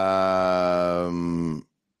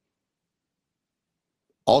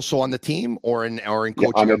 Also on the team or in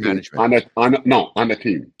coaching or management? On the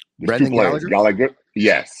team. There's Brendan two players. Gallagher?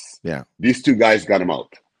 Yes. Yeah. These two guys got him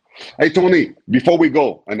out. Hey, Tony, before we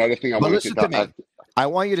go, another thing I want to me. I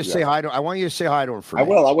want you to say hi to. I want you to say hi to him for me. I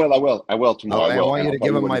will tomorrow. I want you to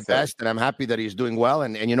give him my best, and I'm happy that he's doing well.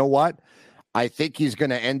 And you know what? I think he's going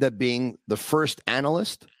to end up being the first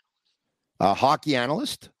analyst, hockey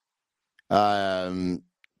analyst, to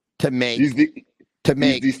make. He's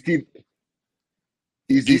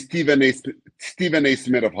the Stephen A.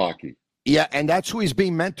 Smith of hockey. Yeah, and that's who he's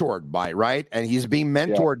being mentored by, right? And he's being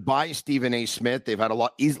mentored by Stephen A. Smith. They've had a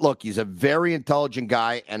lot. He's a very intelligent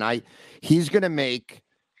guy, and he's going to make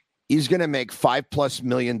 $5+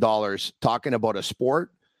 million talking about a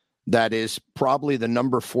sport that is probably the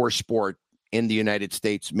number 4 sport in the United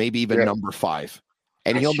States, maybe even number 5.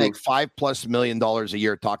 And he'll make $5+ million a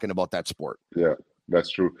year talking about that sport. Yeah,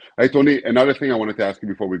 that's true. Hey, Tony, another thing I wanted to ask you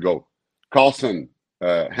before we go. Carlson,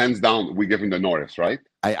 hands down, we give him the Norris, right?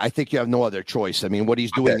 I think you have no other choice. I mean, what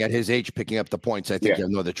he's doing at his age, picking up the points, I think you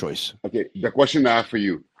have no other choice. Okay, the question I have for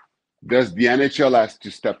you, does the NHL have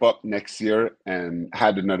to step up next year and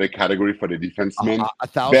add another category for the defensemen?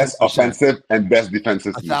 Best offensive and best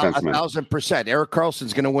defensive defenseman. 1,000%. Erik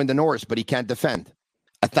Karlsson's going to win the Norris, but he can't defend.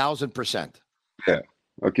 1,000%. Yeah.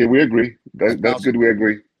 Okay, we agree. That's good. We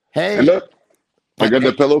agree. Hey, and look, I got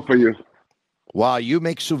the pillow for you. Wow, you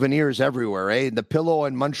make souvenirs everywhere, eh? The pillow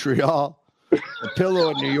in Montreal, the pillow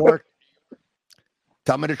in New York.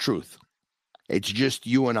 Tell me the truth. It's just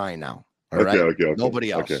you and I now. All right? Okay.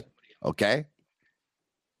 Nobody else. Okay?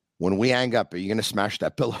 When we hang up, are you going to smash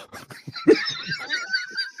that pillow?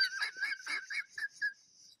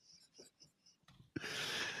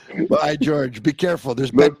 Bye, George. Be careful.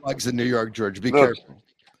 There's bed bugs in New York, George. Be careful.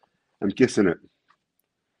 I'm kissing it.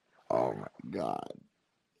 Oh, my God.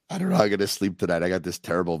 I don't know how I'm going to sleep tonight. I got this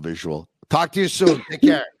terrible visual. Talk to you soon. Take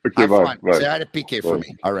care. Okay, bye. Say hi to PK for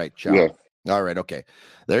me. All right, ciao. Yeah. All right, okay.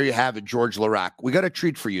 There you have it, George Larac. We got a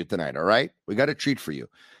treat for you tonight, all right? We got a treat for you.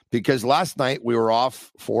 Because last night we were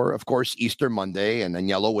off for, of course, Easter Monday, and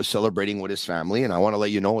Agnello was celebrating with his family. And I want to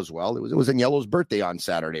let you know as well, it was Agnello's birthday on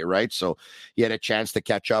Saturday, right? So he had a chance to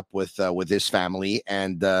catch up with his family.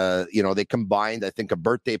 And, they combined, I think, a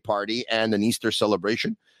birthday party and an Easter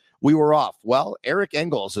celebration. We were off. Well, Eric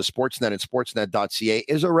Engels of Sportsnet and Sportsnet.ca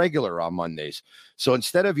is a regular on Mondays. So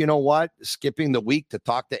instead of, skipping the week to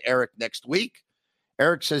talk to Eric next week,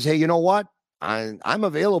 Eric says, hey, you know what? I'm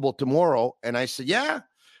available tomorrow. And I said, yeah.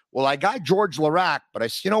 Well, I got George Larac, but I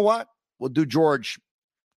said, you know what? We'll do George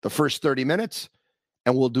the first 30 minutes,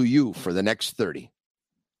 and we'll do you for the next 30.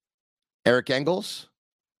 Eric Engels,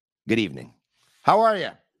 good evening. How are you?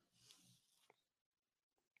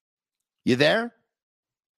 You there?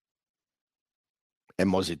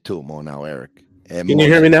 Emozitumo now, Eric. Can you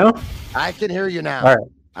hear me now? I can hear you now. All right.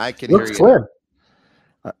 I can hear you. Slim.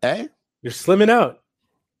 Eh? You're slimming out.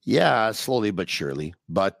 Yeah, slowly but surely.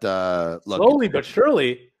 But look, slowly but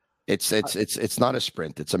surely. It's not a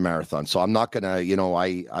sprint. It's a marathon. So I'm not gonna,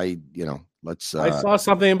 let's. I saw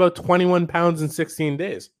something about 21 pounds in 16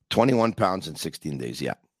 days. 21 pounds in 16 days.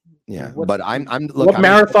 Yeah. Yeah, What, but I'm what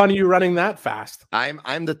marathon are you running that fast?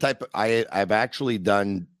 I'm the type of I've actually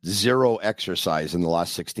done zero exercise in the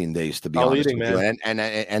last 16 days, to be honest with you.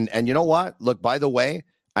 And you know what? Look, by the way,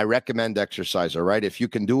 I recommend exercise. All right, if you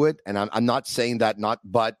can do it, and I'm not saying that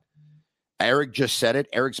but Eric just said it.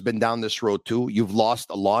 Eric's been down this road too. You've lost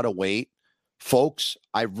a lot of weight, folks.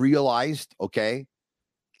 I've realized, okay,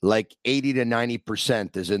 like 80 to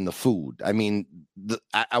 90% is in the food. I mean,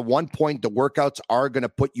 at one point, the workouts are going to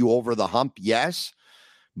put you over the hump, yes.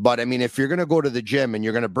 But I mean, if you're going to go to the gym and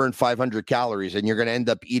you're going to burn 500 calories and you're going to end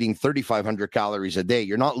up eating 3,500 calories a day,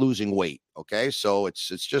 you're not losing weight. Okay, so it's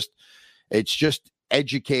just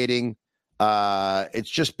educating. It's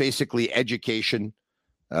just basically education.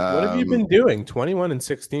 What have you been doing? 21 and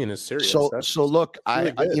 16 is serious. So look,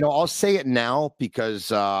 really I'll say it now because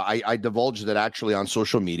I divulged it actually on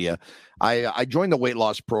social media. I joined the weight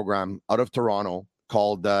loss program out of Toronto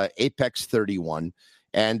called Apex 31,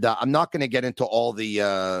 and I'm not going to get into all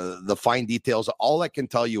the fine details. All I can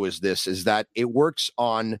tell you is this: is that it works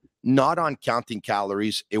not on counting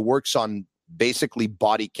calories. It works on basically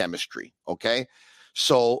body chemistry. Okay,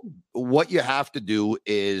 so what you have to do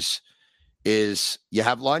is you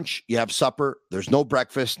have lunch, you have supper, there's no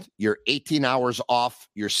breakfast, you're 18 hours off,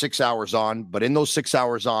 you're 6 hours on, but in those 6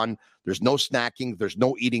 hours on, there's no snacking, there's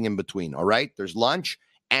no eating in between, all right? There's lunch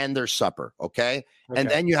and there's supper, okay? And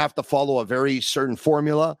then you have to follow a very certain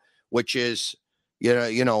formula, which is,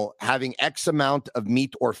 having X amount of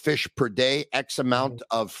meat or fish per day, X amount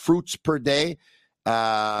of fruits per day.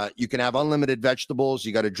 You can have unlimited vegetables.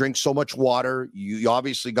 You got to drink so much water. You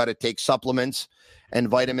obviously got to take supplements and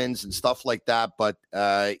vitamins and stuff like that. But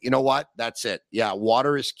you know what? That's it. Yeah,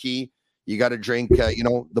 water is key. You got to drink.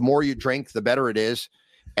 The more you drink, the better it is.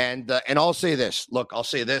 And I'll say this. Look, I'll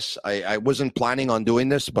say this. I wasn't planning on doing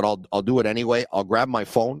this, but I'll do it anyway. I'll grab my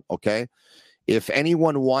phone. Okay. If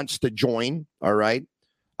anyone wants to join, all right,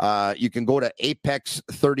 you can go to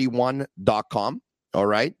apex31.com. All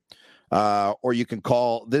right. Or you can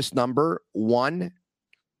call this number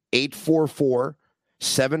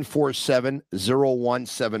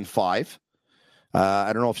 1-844-747-0175.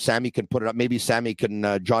 I don't know if Sammy can put it up. Maybe Sammy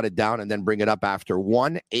can jot it down and then bring it up after.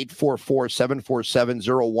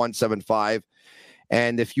 1-844-747-0175.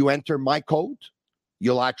 And if you enter my code,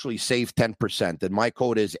 you'll actually save 10%. And my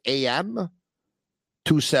code is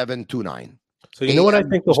AM2729. So you know what I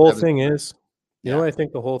think the whole thing is? You know what I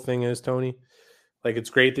think the whole thing is, Tony? Like,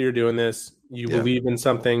 it's great that you're doing this. You believe in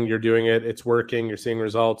something, you're doing it, it's working, you're seeing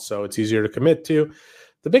results, so it's easier to commit to.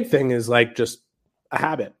 The big thing is like just a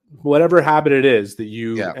habit. Whatever habit it is that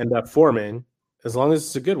you end up forming, as long as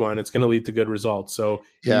it's a good one, it's going to lead to good results. So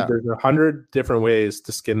there's 100 different ways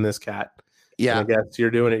to skin this cat. Yeah, and I guess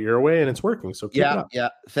you're doing it your way, and it's working. So keep it up.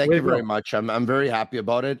 Thank you very much. I'm very happy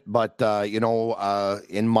about it. But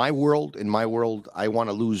in my world, I want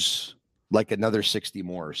to lose like another 60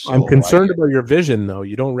 more. So I'm concerned about your vision, though.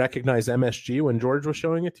 You don't recognize MSG when George was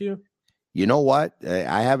showing it to you? You know what?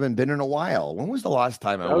 I haven't been in a while. When was the last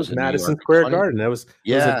time I was in Madison Square Garden? It was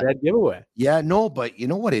a dead giveaway. Yeah, no, but you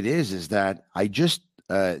know what it is that I just,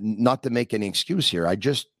 not to make any excuse here, I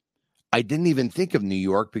didn't even think of New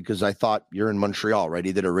York because I thought you're in Montreal, right?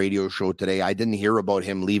 He did a radio show today. I didn't hear about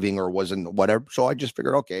him leaving or wasn't whatever. So I just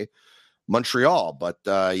figured, okay, Montreal. But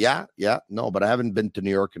but I haven't been to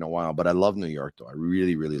New York in a while. But I love New York, though. I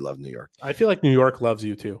really, really love New York. I feel like New York loves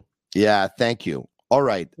you, too. Yeah, thank you. All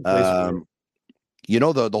right. You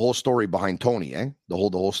know the whole story behind Tony, eh? The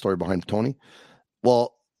whole story behind Tony.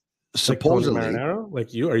 Well, supposedly, like Tony Marinaro?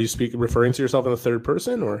 Like you? Are you referring to yourself in the third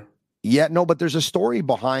person, or? Yeah, no, but there's a story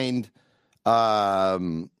behind.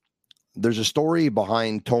 Tony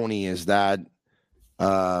is that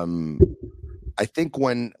I think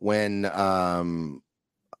when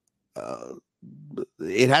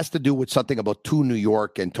it has to do with something about to New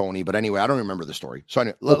York and Tony, but anyway, I don't remember the story. So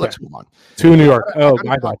anyway, let's move on. To New York. I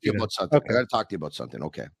gotta talk to you about something. Okay. I got to talk to you about something.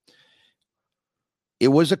 Okay. It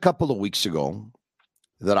was a couple of weeks ago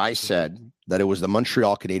that I said that it was the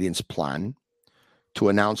Montreal Canadiens' plan to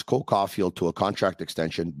announce Cole Caulfield to a contract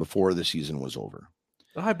extension before the season was over.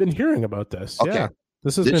 I've been hearing about this. Okay. Yeah.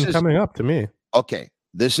 This has been coming up to me. Okay.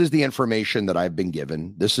 This is the information that I've been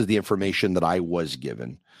given. This is the information that I was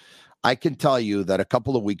given. I can tell you that a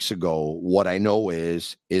couple of weeks ago, what I know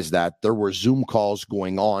is that there were Zoom calls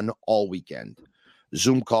going on all weekend.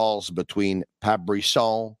 Zoom calls between Pat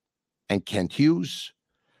Brisson and Kent Hughes.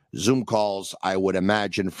 Zoom calls, I would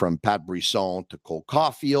imagine, from Pat Brisson to Cole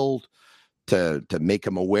Caulfield to make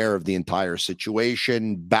him aware of the entire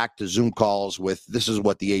situation. Back to Zoom calls with, this is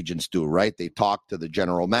what the agents do, right? They talk to the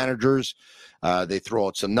general managers. They throw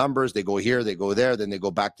out some numbers. They go here, they go there. Then they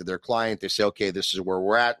go back to their client. They say, okay, this is where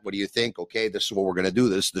we're at. What do you think? Okay, this is what we're going to do.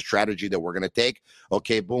 This is the strategy that we're going to take.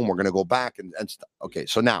 Okay, boom, we're going to go back. And okay,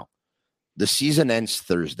 so now the season ends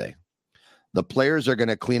Thursday. The players are going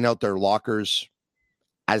to clean out their lockers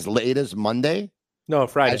as late as Monday. No,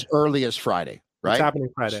 Friday. As early as Friday, right? It's happening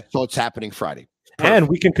Friday. So it's happening Friday. Perfect. And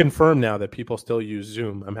we can confirm now that people still use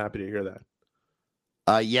Zoom. I'm happy to hear that.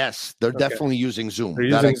 Yes, they're definitely using Zoom. They're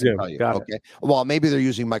using Zoom. Got okay. It. Well, maybe they're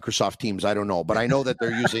using Microsoft Teams. I don't know, but I know that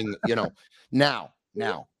they're using, now.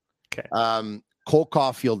 Okay. Cole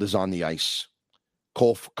Caulfield is on the ice.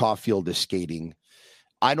 Cole Caulfield is skating.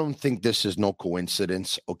 I don't think this is no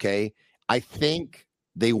coincidence. Okay. I think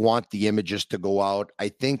they want the images to go out. I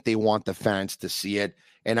think they want the fans to see it.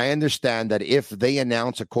 And I understand that if they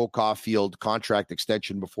announce a Cole Caulfield contract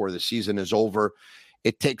extension before the season is over,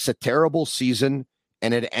 it takes a terrible season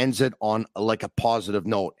and it ends it on like a positive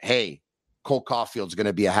note. Hey, Cole Caulfield's going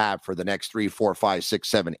to be a Hab for the next 3, 4, 5, 6,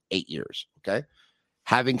 7, 8 years. Okay.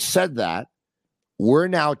 Having said that, we're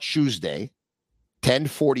now Tuesday,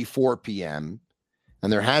 10:44 p.m.,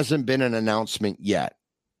 and there hasn't been an announcement yet.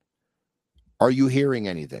 Are you hearing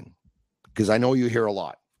anything? Because I know you hear a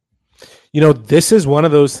lot. This is one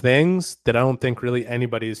of those things that I don't think really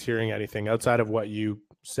anybody is hearing anything outside of what you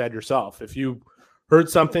said yourself. If you heard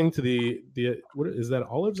something to the what is that,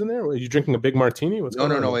 olives in there? Are you drinking a big martini? What's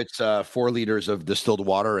going on? No. It's 4 liters of distilled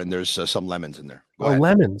water, and there's some lemons in there. Go ahead.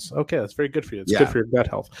 Lemons. Okay, that's very good for you. It's good for your gut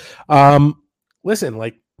health. Listen,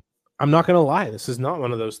 I'm not going to lie. This is not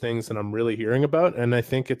one of those things that I'm really hearing about, and I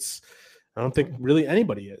don't think really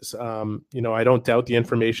anybody is. I don't doubt the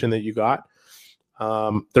information that you got.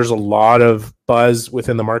 There's a lot of buzz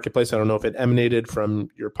within the marketplace. I don't know if it emanated from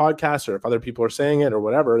your podcast or if other people are saying it or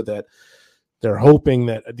whatever, that they're hoping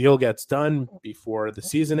that a deal gets done before the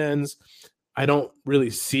season ends. I don't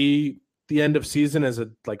really see the end of season as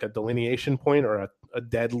a delineation point or a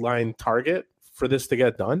deadline target for this to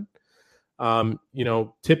get done.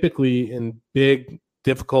 Typically in big,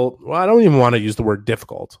 difficult, I don't even want to use the word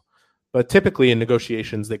difficult, but typically in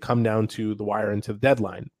negotiations, they come down to the wire and to the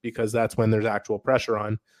deadline, because that's when there's actual pressure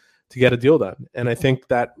on to get a deal done. And I think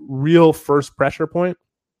that real first pressure point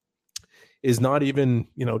is not even,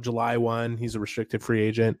 July 1, he's a restricted free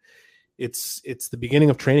agent. It's the beginning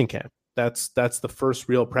of training camp. That's the first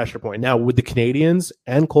real pressure point. Now, would the Canadians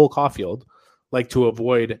and Cole Caulfield like to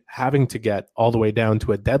avoid having to get all the way down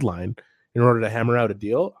to a deadline in order to hammer out a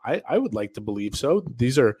deal? I would like to believe so.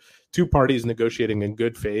 These are two parties negotiating in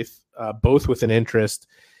good faith, both with an interest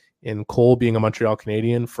in Cole being a Montreal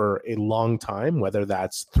Canadian for a long time, whether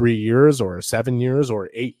that's 3 years or 7 years or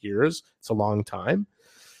 8 years. It's a long time.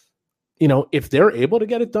 If they're able to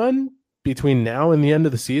get it done between now and the end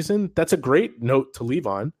of the season, that's a great note to leave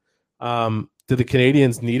on. Do the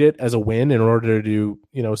Canadians need it as a win in order to,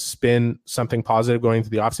 spin something positive going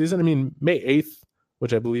into the offseason? I mean, May 8th,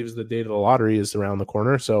 which I believe is the date of the lottery, is around the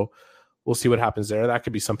corner. So we'll see what happens there. That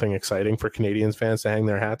could be something exciting for Canadians fans to hang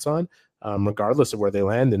their hats on, regardless of where they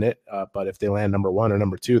land in it. But if they land number 1 or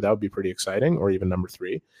number 2, that would be pretty exciting, or even number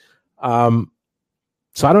 3.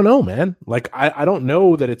 So I don't know, man. I don't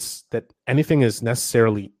know that anything is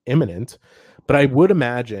necessarily imminent, but I would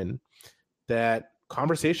imagine that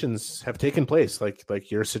conversations have taken place, like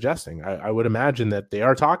you're suggesting. I would imagine that they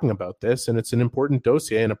are talking about this, and it's an important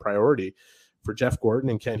dossier and a priority for Jeff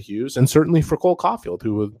Gordon and Kent Hughes, and certainly for Cole Caulfield,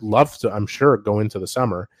 who would love to, I'm sure, go into the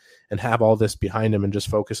summer and have all this behind him and just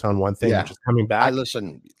focus on one thing, which is coming back.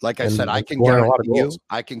 Like I said, I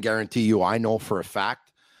can guarantee you, I know for a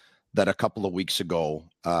fact that a couple of weeks ago,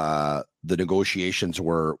 the negotiations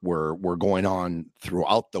were going on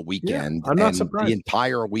throughout the weekend. I'm not surprised. The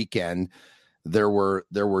entire weekend, there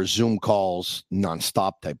were Zoom calls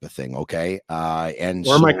nonstop type of thing. Okay. Or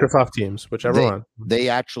Microsoft Teams, whichever one. They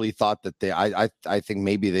actually thought that I think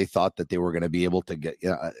maybe they thought that they were going to be able to get,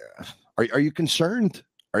 are you concerned?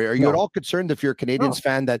 Are you at all concerned if you're a Canadians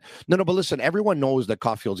fan that, no, but listen, everyone knows that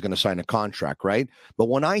Caulfield's going to sign a contract, right? But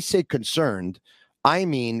when I say concerned, I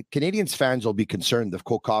mean, Canadians fans will be concerned if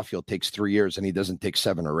Cole Caulfield takes 3 years and he doesn't take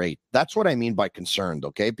 7 or 8. That's what I mean by concerned,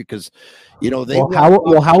 okay? Because,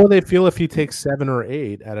 how will they feel if he takes 7 or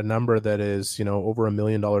 8 at a number that is, over $1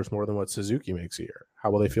 million more than what Suzuki makes a year?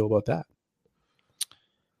 How will they feel about that?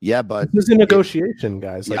 Yeah, but this is a negotiation,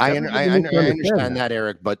 guys. I understand that,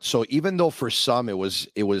 Eric. But so even though for some it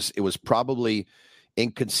was probably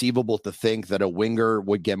inconceivable to think that a winger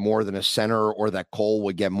would get more than a center or that Cole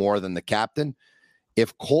would get more than the captain.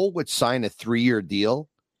 If Cole would sign a 3-year deal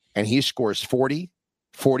and he scores 40,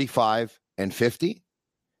 45, and 50,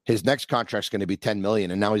 his next contract's going to be 10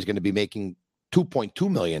 million, and now he's going to be making 2.2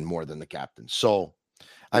 million more than the captain. So,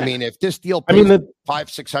 I mean, if this deal pays 500,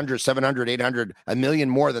 600, 700, 800, $1 million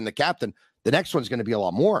more than the captain, the next one's going to be a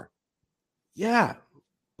lot more. Yeah.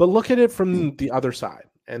 But look at it from the other side.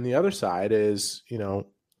 And the other side is,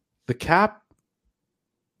 the cap,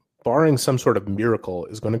 barring some sort of miracle,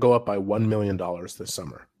 is going to go up by $1 million this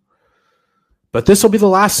summer. But this will be the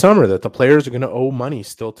last summer that the players are going to owe money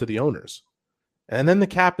still to the owners. And then the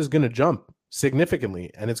cap is going to jump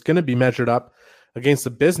significantly, and it's going to be measured up against a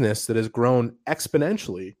business that has grown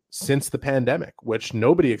exponentially since the pandemic, which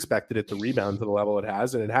nobody expected it to rebound to the level it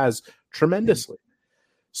has, and it has tremendously.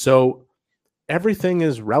 So everything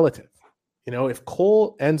is relative. If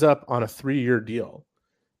Cole ends up on a 3-year deal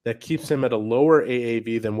that keeps him at a lower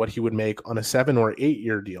AAV than what he would make on a 7 or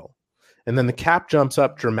 8-year deal, and then the cap jumps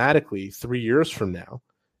up dramatically 3 years from now,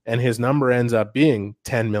 and his number ends up being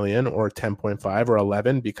 10 million or 10.5 or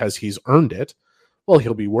 11 because he's earned it, well,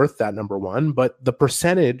 he'll be worth that, number one, but the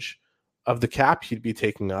percentage of the cap he'd be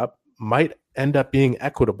taking up might end up being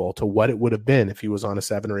equitable to what it would have been if he was on a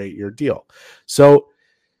 7 or 8-year deal. So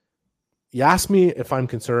you ask me if I'm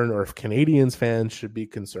concerned or if Canadiens fans should be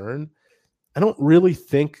concerned. I don't really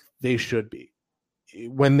think they should be.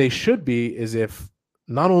 When they should be is if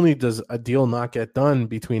not only does a deal not get done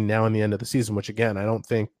between now and the end of the season, which again, I don't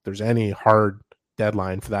think there's any hard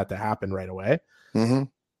deadline for that to happen right away. Mm-hmm.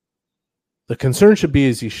 The concern should be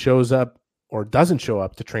is he shows up or doesn't show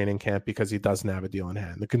up to training camp because he doesn't have a deal in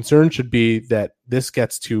hand. The concern should be that this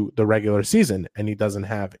gets to the regular season and he doesn't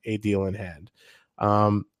have a deal in hand.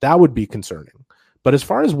 That would be concerning. But as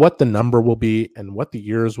far as what the number will be and what the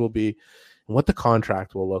years will be and what the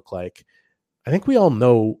contract will look like, I think we all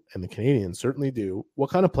know, and the Canadiens certainly do,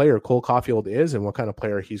 what kind of player Cole Caulfield is and what kind of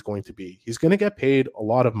player he's going to be. He's going to get paid a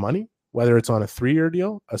lot of money, whether it's on a 3-year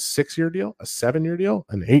deal, a 6-year deal, a 7-year deal,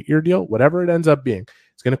 an 8-year deal, whatever it ends up being.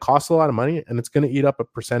 It's going to cost a lot of money, and it's going to eat up a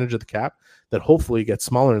percentage of the cap that hopefully gets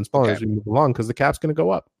smaller and smaller as we move along because the cap's going to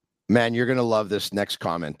go up. Man, you're going to love this next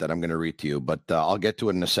comment that I'm going to read to you, but I'll get to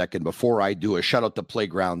it in a second. Before I do, a shout out to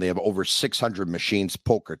Playground. They have over 600 machines,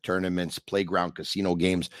 poker tournaments, Playground casino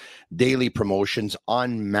games, daily promotions,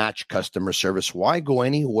 unmatched customer service. Why go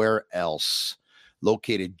anywhere else?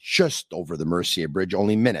 Located just over the Mercier Bridge,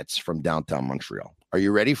 only minutes from downtown Montreal. Are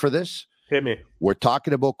you ready for this? Hit me. We're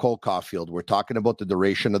talking about Cole Caulfield. We're talking about the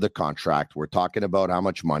duration of the contract. We're talking about how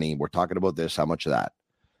much money. We're talking about this, how much of that.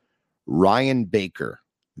 Ryan Baker,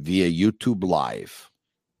 via YouTube Live,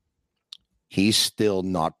 he's still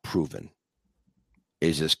not proven,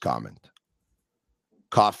 is his comment.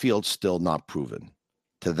 Caulfield's still not proven.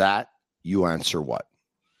 To that, you answer what?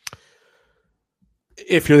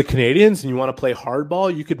 If you're the Canadiens and you want to play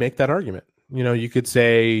hardball, you could make that argument. You could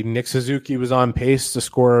say Nick Suzuki was on pace to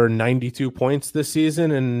score 92 points this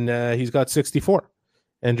season, and he's got 64.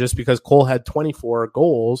 And just because Cole had 24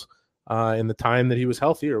 goals in the time that he was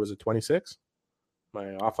healthy, or was it 26? Am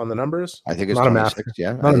I off on the numbers? I think it's not 26,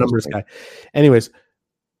 yeah. Not a numbers guy. Anyways,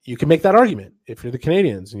 you can make that argument if you're the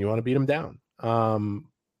Canadiens and you want to beat them down.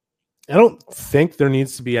 I don't think there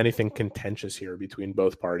needs to be anything contentious here between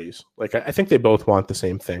both parties. Like, I think they both want the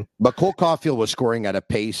same thing. But Cole Caulfield was scoring at a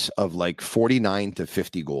pace of like 49 to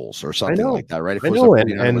 50 goals or something like that, right? If it was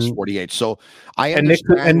 49, it was 48. So I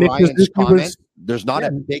understand Ryan's comment. There's not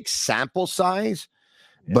a big sample size,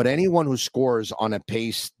 but anyone who scores on a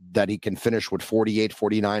pace that he can finish with 48,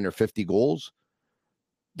 49, or 50 goals,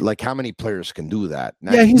 like how many players can do that?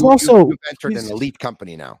 Now, you've entered an elite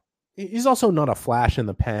company now. He's also not a flash in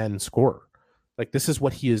the pan scorer. Like, this is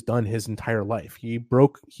what he has done his entire life. He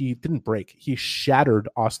shattered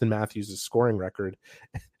Austin Matthews' scoring record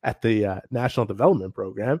at the National Development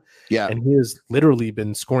Program. Yeah. And he has literally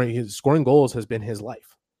been scoring. His scoring goals has been his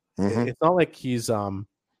life. Mm-hmm. It's not like he's, Arturi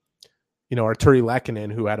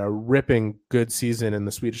Lehkonen, who had a ripping good season in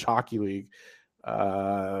the Swedish Hockey League,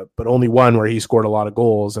 but only one where he scored a lot of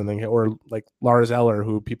goals, and then, or like Lars Eller,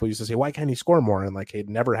 who people used to say, why can't he score more? And like, he'd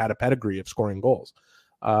never had a pedigree of scoring goals.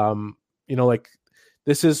 Like,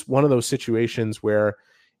 this is one of those situations where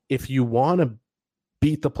if you want to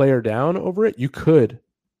beat the player down over it, you could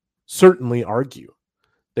certainly argue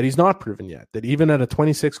that he's not proven yet, that even at a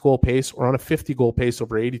 26 goal pace or on a 50 goal pace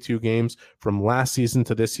over 82 games from last season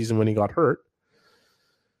to this season when he got hurt,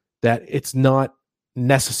 that it's not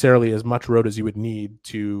necessarily as much road as you would need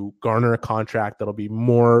to garner a contract that'll be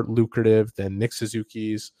more lucrative than Nick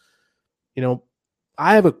Suzuki's.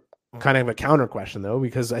 I have a kind of a counter question though,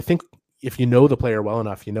 because I think if you know the player well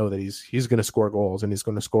enough, you know that he's going to score goals and he's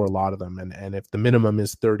going to score a lot of them. And if the minimum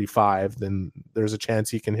is 35, then there's a chance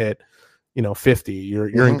he can hit, 50,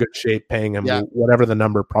 you're in good shape paying him whatever the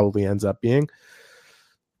number probably ends up being.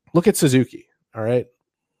 Look at Suzuki. All right.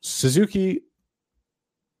 Suzuki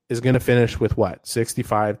is going to finish with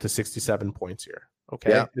 65 to 67 points here. Okay.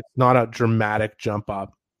 Yeah. It's not a dramatic jump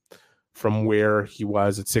up from where he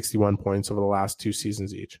was at 61 points over the last 2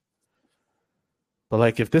 seasons each. But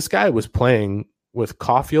like, if this guy was playing with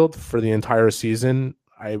Caulfield for the entire season,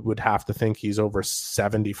 I would have to think he's over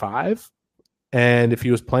 75. And if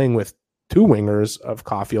he was playing with 2 wingers of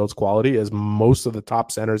Caulfield's quality, as most of the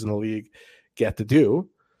top centers in the league get to do,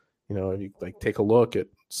 if you like take a look at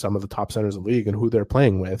some of the top centers in the league and who they're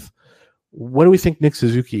playing with, what do we think Nick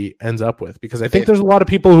Suzuki ends up with? Because I think there's a lot of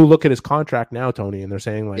people who look at his contract now, Tony, and they're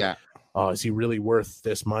saying like, oh, is he really worth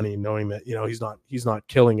this money? Knowing that, he's not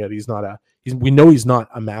killing it. We know he's not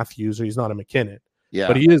a Matthews or he's not a McKinnon,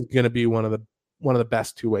 but he is going to be one of the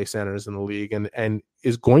best 2-way centers in the league and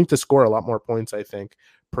is going to score a lot more points, I think,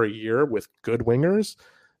 per year with good wingers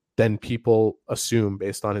than people assume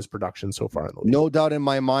based on his production so far in the league. No doubt in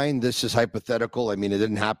my mind, this is hypothetical. I mean, it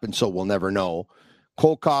didn't happen, so we'll never know.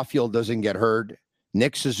 Cole Caulfield doesn't get hurt.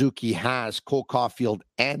 Nick Suzuki has Cole Caulfield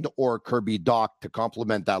and or Kirby Dach to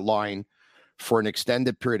complement that line for an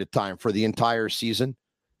extended period of time for the entire season.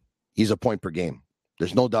 He's a point per game.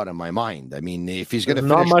 There's no doubt in my mind. I mean, if he's going to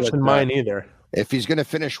not much in mine either. If he's going to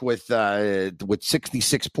finish with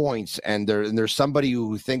 66 points, and there's somebody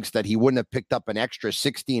who thinks that he wouldn't have picked up an extra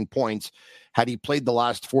 16 points had he played the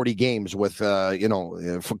last 40 games with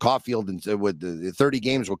for Caulfield and with 30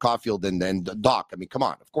 games with Caulfield and Dach. I mean, come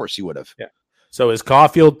on, of course he would have. Yeah. So is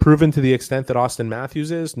Caulfield proven to the extent that Austin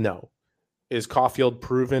Matthews is? No. Is Caulfield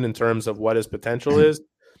proven in terms of what his potential is?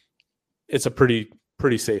 It's a pretty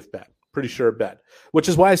safe bet, pretty sure bet. Which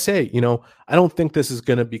is why I say, I don't think this is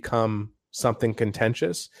going to become something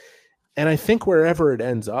contentious. And I think wherever it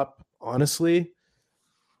ends up, honestly,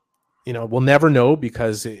 we'll never know,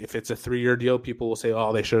 because if it's a 3-year deal, people will say,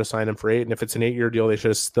 oh, they should have signed him for 8. And if it's an 8-year deal, they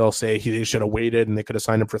should still say they should have waited and they could have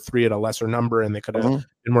signed him for 3 at a lesser number and they could have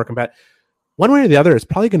been more competitive. One way or the other, it's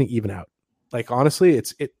probably going to even out. Like, honestly,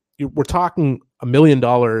 we're talking $1 million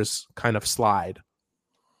kind of slide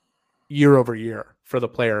year over year for the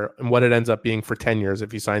player and what it ends up being for 10 years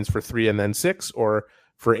if he signs for 3 and then 6 or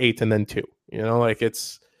for 8 and then 2.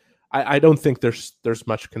 I don't think there's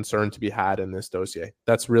much concern to be had in this dossier.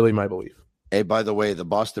 That's really my belief. Hey, by the way, the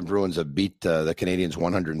Boston Bruins have beat the Canadiens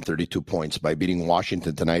 132 points by beating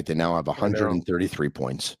Washington tonight. They now have 133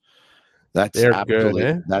 points. That's absolutely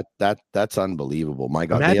good, that's unbelievable. My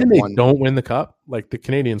God, imagine they don't win the cup. Like, the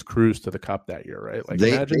Canadiens cruised to the cup that year, right? Like,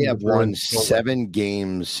 they have won 7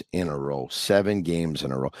 games in a row. 7 games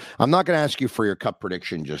in a row. I'm not going to ask you for your cup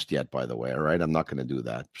prediction just yet, by the way. All right, I'm not going to do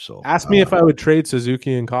that. So ask me if I would trade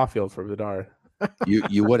Suzuki and Caulfield for Bedard.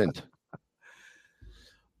 You wouldn't.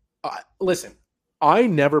 Listen, I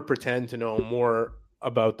never pretend to know more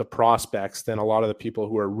about the prospects than a lot of the people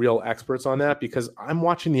who are real experts on that, because I'm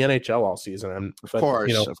watching the NHL all season. Of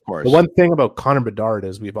course. The one thing about Connor Bedard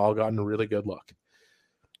is we've all gotten a really good look.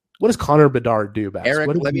 What does Connor Bedard do best?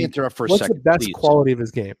 Eric, let me interrupt for a second. second. What's the best quality of his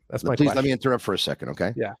game? That's my question. Let me interrupt for a second,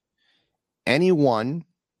 okay? Yeah. Anyone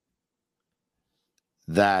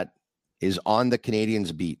that is on the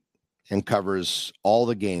Canadiens beat and covers all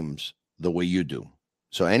the games the way you do.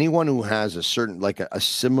 So anyone who has a certain, like a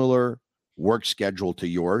similar work schedule to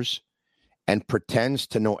yours and pretends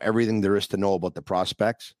to know everything there is to know about the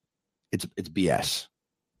prospects, it's BS.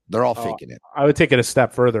 They're all faking it. I would take it a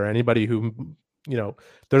step further. Anybody who,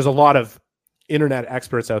 there's a lot of internet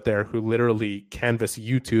experts out there who literally canvass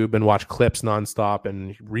YouTube and watch clips nonstop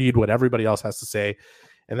and read what everybody else has to say.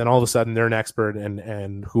 And then all of a sudden they're an expert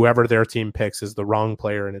and whoever their team picks is the wrong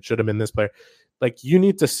player and it should have been this player. Like, you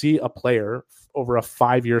need to see a player over a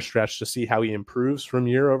 5-year stretch to see how he improves from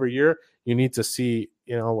year over year. You need to see,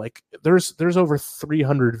 there's over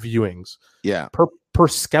 300 viewings per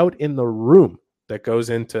scout in the room that goes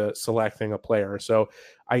into selecting a player. So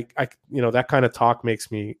I that kind of talk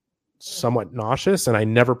makes me somewhat nauseous, and I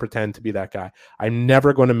never pretend to be that guy. I'm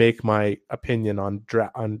never going to make my opinion on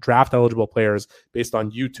draft eligible players based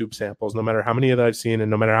on YouTube samples, no matter how many that I've seen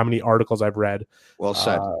and no matter how many articles I've read. Well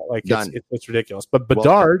said. It's ridiculous. But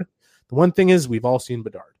Bedard, the one thing is we've all seen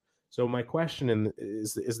Bedard. So my question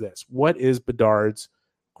is this: what is Bedard's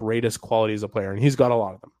greatest quality as a player? And he's got a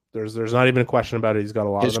lot of them. There's not even a question about it. He's got a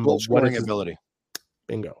lot of them. His goal scoring ability.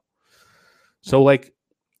 Bingo. So,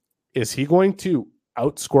 is he going to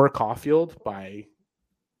outscore Caulfield by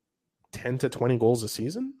 10 to 20 goals a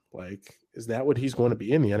season? Is that what he's going to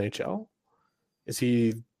be in the NHL? Is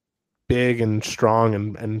he big and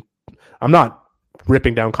strong? And I'm not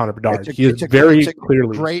ripping down Connor Bedard. He is very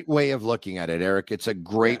clearly a great way of looking at it, Eric. It's a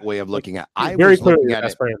great way of looking at it. I very was clearly looking at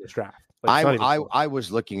it. In this draft. I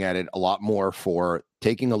was looking at it a lot more for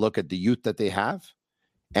taking a look at the youth that they have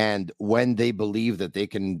and when they believe that they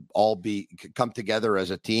can all come together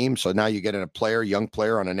as a team. So now you get in a young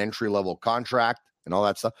player on an entry-level contract and all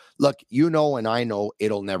that stuff. Look, and I know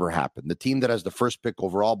it'll never happen. The team that has the first pick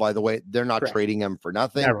overall, by the way, they're not trading him for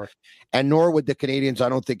nothing. Never. And nor would the Canadians, I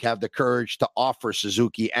don't think, have the courage to offer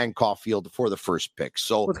Suzuki and Caulfield for the first pick.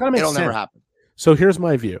 So it'll never happen. So here's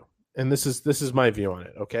my view. And this is my view on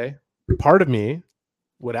it, okay? Part of me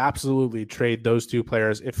would absolutely trade those two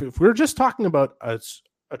players. If we're just talking about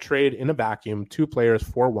a trade in a vacuum, 2 players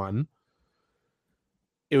for 1,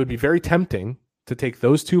 it would be very tempting to take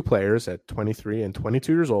those 2 players at 23 and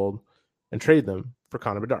 22 years old and trade them for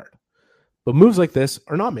Connor Bedard. But moves like this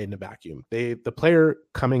are not made in a vacuum. The player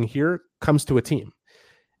coming here comes to a team.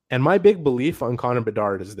 And my big belief on Connor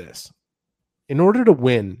Bedard is this. In order to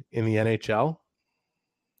win in the NHL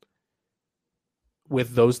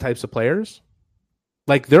with those types of players,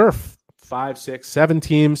 like there are 5, 6, 7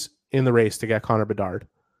 teams in the race to get Connor Bedard.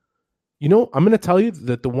 I'm going to tell you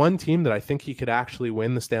that the one team that I think he could actually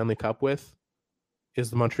win the Stanley Cup with is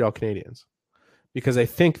the Montreal Canadiens, because I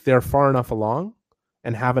think they're far enough along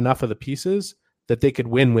and have enough of the pieces that they could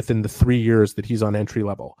win within the 3 years that he's on entry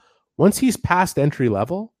level. Once he's past entry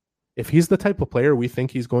level, if he's the type of player we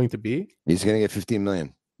think he's going to be, he's going to get $15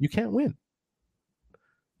 million. You can't win.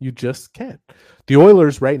 You just can't. The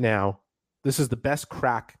Oilers right now, this is the best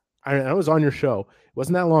crack. I was on your show. It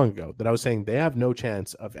wasn't that long ago that I was saying they have no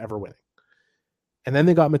chance of ever winning. And then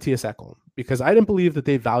they got Matthias Ekholm because I didn't believe that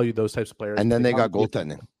they valued those types of players. And then they got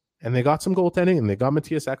goaltending. And they got some goaltending, and they got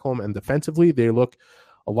Matthias Ekholm. And defensively, they look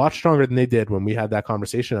a lot stronger than they did when we had that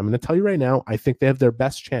conversation. I'm going to tell you right now, I think they have their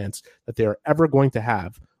best chance that they are ever going to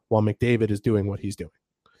have while McDavid is doing what he's doing.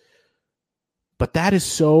 But that is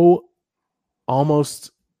so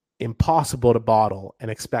almost impossible to bottle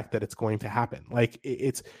and expect that it's going to happen. Like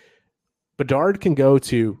it's Bedard can go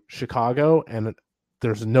to Chicago, and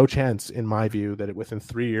there's no chance, in my view, that within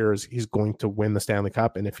 3 years he's going to win the Stanley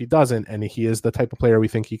Cup. And if he doesn't, and he is the type of player we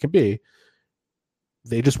think he can be,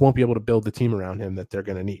 they just won't be able to build the team around him that they're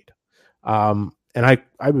going to need. And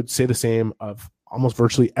I would say the same of almost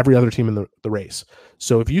virtually every other team in the race.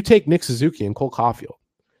 So if you take Nick Suzuki and Cole Caulfield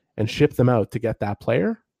and ship them out to get that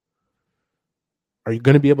player, are you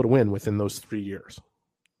going to be able to win within those 3 years?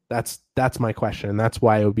 That's my question. And that's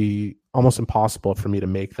why it would be almost impossible for me to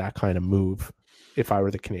make that kind of move if I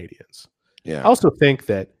were the Canadians. Yeah. I also think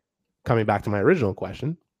that, coming back to my original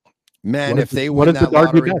question, man, if they win that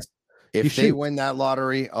lottery, if they win that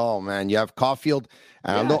lottery, oh man, you have Caulfield.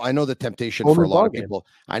 And I know the temptation for a lot of people.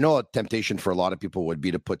 I know a temptation for a lot of people would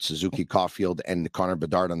be to put Suzuki, Caulfield, and Connor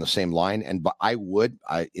Bedard on the same line. But I would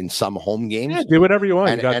in some home games, do whatever you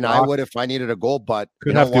want. And I would if I needed a goal. But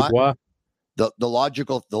could have Dubois. The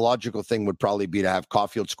logical thing would probably be to have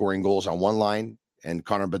Caulfield scoring goals on one line and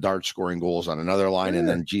Connor Bedard scoring goals on another line. And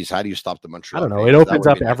then, geez, how do you stop the Montreal? I don't know. It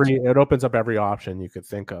opens up every option you could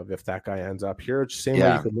think of if that guy ends up here. It's the same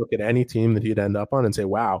way you could look at any team that he'd end up on and say,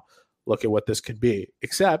 wow, look at what this could be.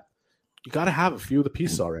 Except you got to have a few of the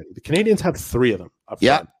pieces already. The Canadians have 3 of them up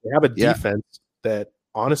front. They have a defense that,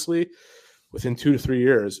 honestly, within 2 to 3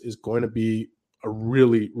 years is going to be a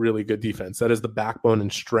really, really good defense. That is the backbone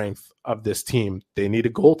and strength of this team. They need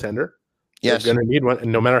a goaltender. Yes. They're going to need one.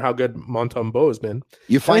 And no matter how good Montembeault has been.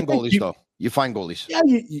 You find goalies, though. You find goalies. Yeah,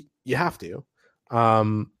 you have to.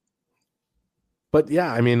 But,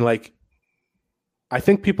 yeah, I mean, like, I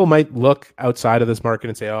think people might look outside of this market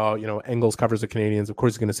and say, oh, Engels covers the Canadians. Of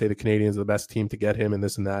course, he's going to say the Canadians are the best team to get him and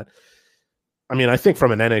this and that. I mean, I think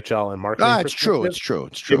from an NHL and marketing it's true. It's true.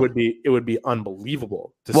 It would be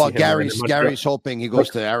unbelievable to see him. Gary's hoping he goes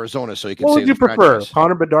to Arizona so he can. What would you prefer? Franchise.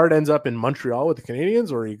 Connor Bedard ends up in Montreal with the Canadians,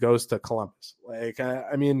 or he goes to Columbus? Like,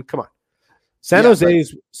 I mean, come on. San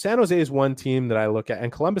Jose is one team that I look at,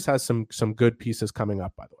 and Columbus has some good pieces coming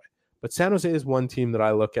up, by the way. But San Jose is one team that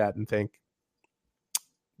I look at and think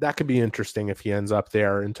that could be interesting if he ends up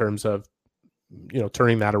there in terms of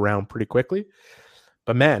turning that around pretty quickly.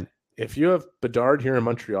 But man, if you have Bedard here in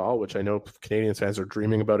Montreal, which I know Canadian fans are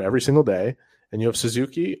dreaming about every single day, and you have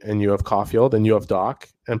Suzuki, and you have Caulfield, and you have Doc,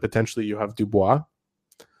 and potentially you have Dubois,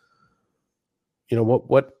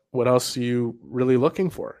 what else are you really looking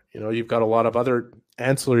for? You've got a lot of other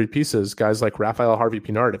ancillary pieces, guys like Raphael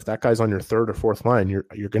Harvey-Pinard. If that guy's on your 3rd or 4th line,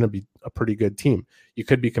 you're going to be a pretty good team. You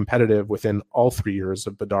could be competitive within all 3 years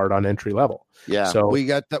of Bedard on entry level. Yeah, so we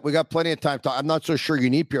got plenty of time. I'm not so sure you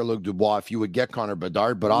need Pierre-Luc Dubois if you would get Connor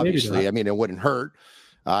Bedard, but obviously, I mean, it wouldn't hurt.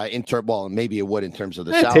 Well, maybe it would in terms of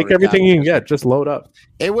the salary. Take everything you can get. Just load up.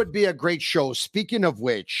 It would be a great show. Speaking of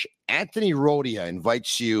which, Anthony Rodia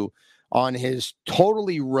invites you on his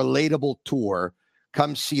totally relatable tour.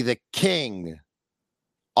 Come see the King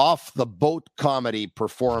Off the Boat comedy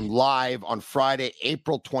perform live on Friday,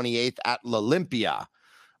 April 28th at l'Olympia.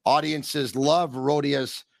 Audiences love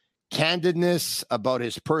Rodia's candidness about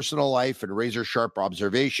his personal life and razor-sharp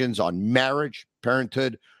observations on marriage,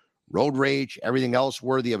 parenthood, road rage, everything else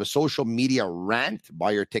worthy of a social media rant.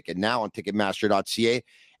 Buy your ticket now on Ticketmaster.ca,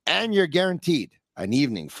 and you're guaranteed an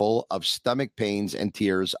evening full of stomach pains and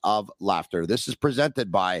tears of laughter. This is presented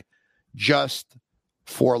by Just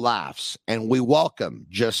for Laughs, and we welcome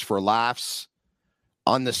Just for Laughs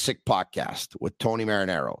on the Sick Podcast with Tony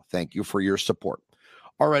Marinaro. Thank you for your support.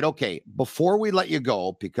 All right, okay. Before we let you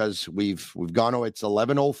go, because we've gone, it's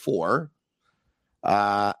 11:04.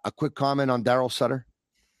 A quick comment on Daryl Sutter.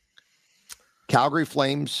 Calgary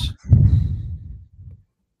Flames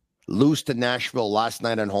lose to Nashville last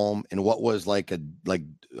night at home in what was like a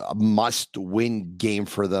must-win game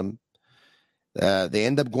for them. They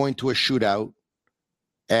end up going to a shootout,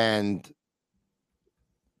 and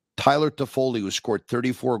Tyler Toffoli, who scored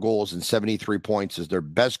 34 goals and 73 points, is their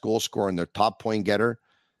best goal scorer and their top point getter.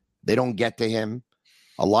 They don't get to him.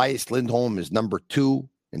 Elias Lindholm is number 2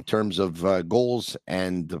 in terms of goals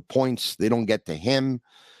and points. They don't get to him.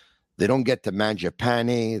 They don't get to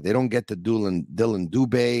Mangiapane. They don't get to Dylan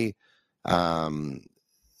Dubé.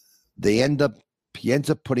 He ends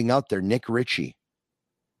up putting out there Nick Ritchie,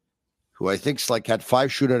 who I think's had 5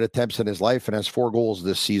 shootout attempts in his life and has 4 goals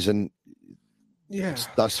this season. Yeah,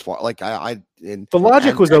 thus far. The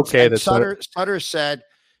logic was okay. And Sutter said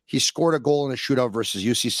he scored a goal in a shootout versus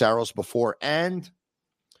UC Saros before, and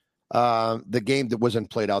the game that wasn't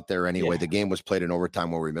played out there anyway. The game was played in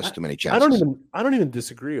overtime where we missed too many chances. I don't even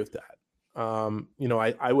disagree with that.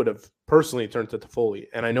 I would have personally turned to Toffoli,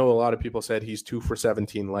 and I know a lot of people said he's 2 for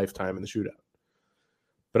 17 lifetime in the shootout.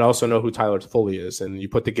 But I also know who Tyler Toffoli is, and you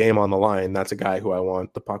put the game on the line, that's a guy who I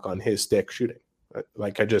want the puck on his stick shooting.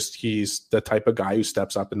 He's the type of guy who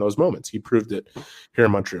steps up in those moments. He proved it here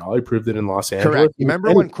in Montreal. He proved it in Los Angeles. Correct.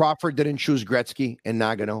 Remember when Crawford didn't choose Gretzky in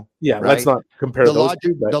Nagano? Yeah, right? Let's not compare the those logic,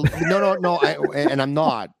 two. But... No, and I'm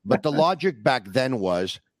not. But the logic back then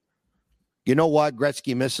was, you know what?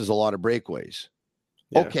 Gretzky misses a lot of breakaways.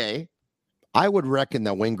 Yeah. Okay. I would reckon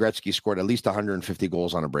that Wayne Gretzky scored at least 150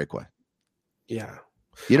 goals on a breakaway. Yeah.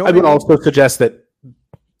 I would also suggest that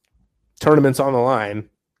tournaments on the line,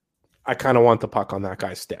 I kind of want the puck on that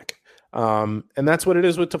guy's stick. And that's what it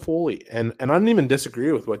is with Toffoli. And I don't even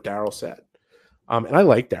disagree with what Daryl said. And I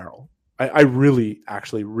like Daryl. I really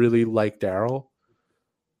like Daryl.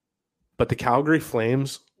 But the Calgary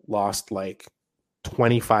Flames lost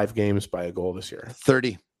 25 games by a goal this year.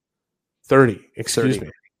 30. Excuse me.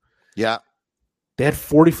 Yeah. They had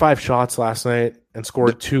 45 shots last night and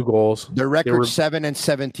scored 2 goals. Their record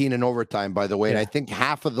 7-17 in overtime, by the way. Yeah. And I think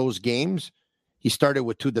half of those games, he started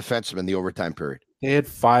with 2 defensemen in the overtime period. They had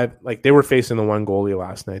 5, they were facing the one goalie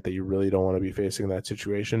last night that you really don't want to be facing in that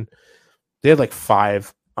situation. They had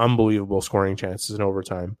 5 unbelievable scoring chances in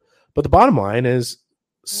overtime. But the bottom line is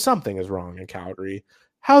something is wrong in Calgary.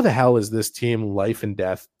 How the hell is this team life and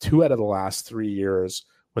death 2 out of the last 3 years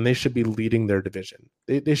when they should be leading their division?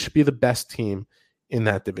 They should be the best team in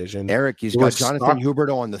that division. Eric, he's got Jonathan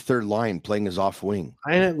Huberdeau on the third line playing his off wing.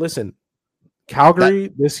 Listen, Calgary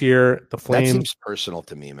this year, the Flames. That seems personal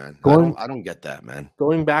to me, man. I don't get that, man.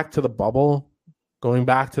 Going back to the bubble, going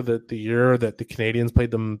back to the year that the Canadians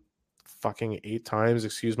played them fucking 8 times,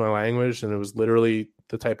 excuse my language, and it was literally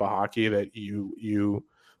the type of hockey that you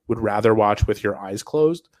would rather watch with your eyes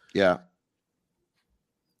closed. Yeah.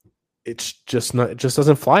 It's just not. It just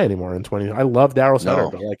doesn't fly anymore in 20. I love Daryl Sutter,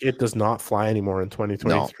 but it does not fly anymore in 2023.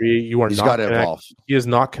 No. You are not. He is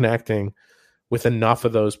not connecting with enough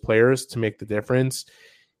of those players to make the difference.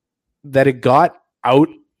 That it got out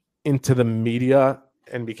into the media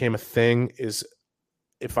and became a thing is,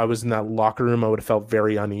 if I was in that locker room, I would have felt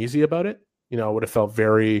very uneasy about it. I would have felt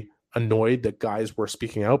very annoyed that guys were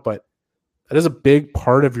speaking out, but that is a big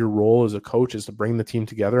part of your role as a coach, is to bring the team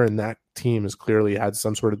together. And that team has clearly had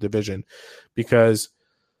some sort of division, because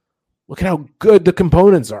look at how good the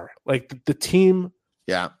components are. The team,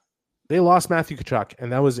 they lost Matthew Tkachuk,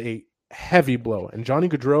 and that was a heavy blow. And Johnny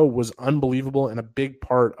Gaudreau was unbelievable and a big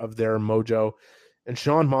part of their mojo. And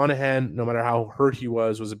Sean Monahan, no matter how hurt he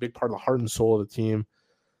was a big part of the heart and soul of the team.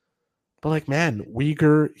 But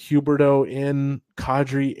Weegar, Huberdeau in,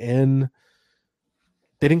 Kadri in,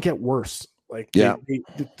 they didn't get worse.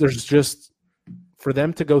 There's just, for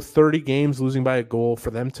them to go 30 games losing by a goal,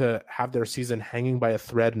 for them to have their season hanging by a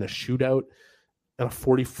thread in a shootout, and a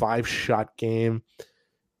 45-shot game.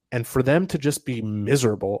 And for them to just be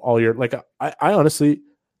miserable all year, like I honestly,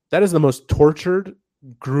 that is the most tortured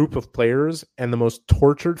group of players and the most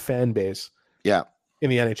tortured fan base in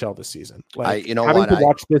the NHL this season. Like, having to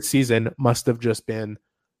watch this season must have just been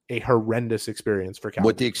a horrendous experience for Calgary.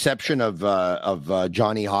 With the exception of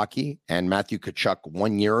Johnny Hockey and Matthew Tkachuk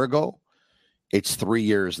 1 year ago, it's 3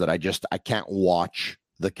 years that I can't watch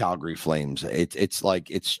the Calgary Flames.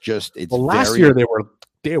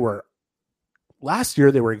 Last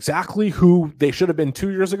year they were exactly who they should have been 2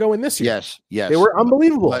 years ago and this year. Yes. They were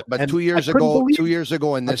unbelievable. But 2 years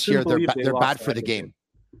ago and this year, they're bad for the game.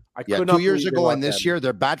 2 years ago and this year,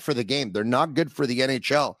 they're bad for the game. They're not good for the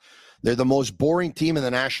NHL. They're the most boring team in the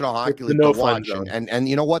National Hockey League to watch. And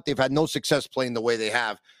you know what? They've had no success playing the way they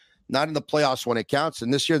have. Not in the playoffs when it counts.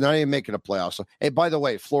 And this year, they're not even making a playoffs. So, hey, by the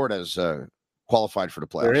way, Florida's qualified for the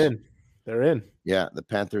playoffs. They're in. Yeah, the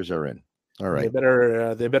Panthers are in. All right.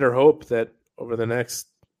 They better hope that over the next,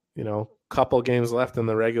 couple games left in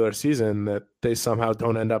the regular season that they somehow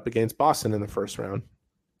don't end up against Boston in the first round.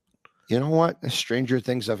 You know what? Stranger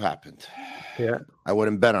things have happened. Yeah. I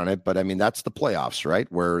wouldn't bet on it, but I mean, that's the playoffs, right?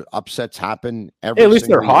 Where upsets happen at least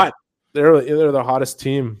they're hot. They're the hottest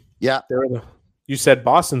team. Yeah. You said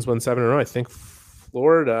Boston's won 7 in a row. I think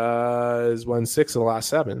Florida has won 6 of the last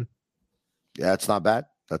 7. Yeah, that's not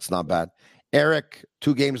bad. Eric,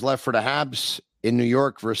 2 games left for the Habs in New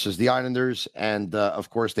York versus the Islanders. And, of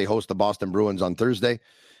course, they host the Boston Bruins on Thursday.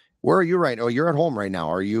 Where are you right? Oh, you're at home right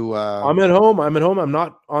now. Are you? I'm at home. I'm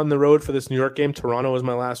not on the road for this New York game. Toronto was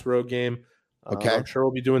my last road game. Okay. I'm sure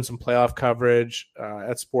we'll be doing some playoff coverage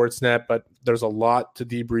at Sportsnet, but there's a lot to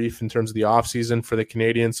debrief in terms of the offseason for the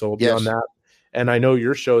Canadians, so we'll be on that. And I know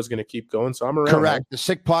your show is going to keep going, so I'm around. Correct. The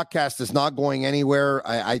Sick Podcast is not going anywhere.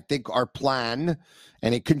 I think our plan,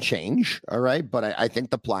 and it can change, all right, but I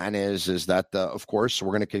think the plan is that, of course,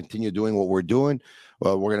 we're going to continue doing what we're doing.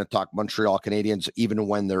 We're going to talk Montreal Canadiens even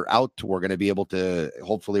when they're out. We're going to be able to,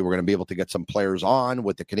 hopefully, we're going to be able to get some players on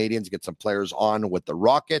with the Canadiens, get some players on with the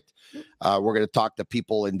Rocket. We're going to talk to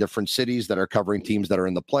people in different cities that are covering teams that are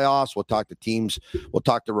in the playoffs. We'll talk to teams. We'll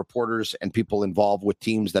talk to reporters and people involved with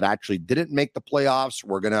teams that actually didn't make the playoffs.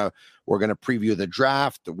 We're going to preview the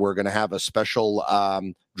draft. We're going to have a special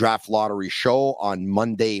draft lottery show on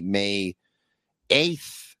Monday, May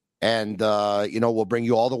 8th. And, we'll bring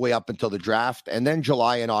you all the way up until the draft. And then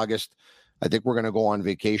July and August, I think we're going to go on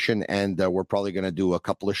vacation. And we're probably going to do a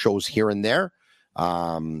couple of shows here and there,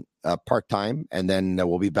 part-time. And then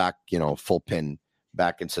we'll be back, full pin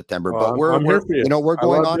back in September. But we're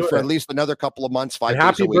going on for at least another couple of months, 5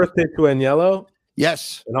 days a week. Happy birthday to Agnello.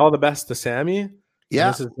 Yes. And all the best to Sammy.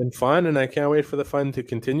 Yeah. This has been fun, and I can't wait for the fun to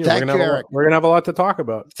continue. Thank you, Eric. We're going to have a lot to talk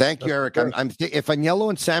about. Thank you, Eric. If Agnello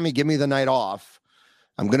and Sammy give me the night off,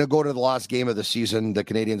 I'm going to go to the last game of the season, the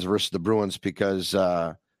Canadiens versus the Bruins, because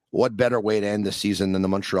what better way to end the season than the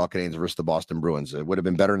Montreal Canadiens versus the Boston Bruins? It would have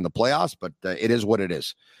been better in the playoffs, but it is what it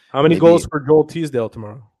is. How many goals for Joel Teasdale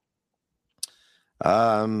tomorrow?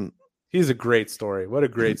 He's a great story. What a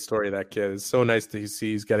great story that kid is. So nice to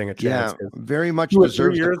see he's getting a chance. Yeah, very much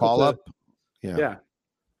deserves the call up. Yeah.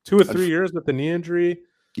 2 or 3 years with the knee injury.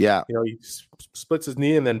 Yeah. He splits his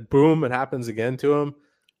knee and then boom, it happens again to him.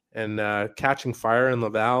 And catching fire in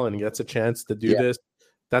Laval and gets a chance to do this.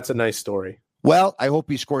 That's a nice story. Well, I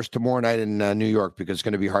hope he scores tomorrow night in New York because it's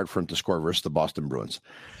going to be hard for him to score versus the Boston Bruins.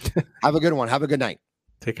 Have a good one. Have a good night.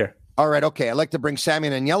 Take care. All right. Okay. I'd like to bring Sammy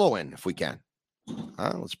and Agnello in if we can.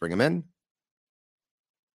 Let's bring him in.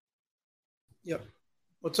 Yep.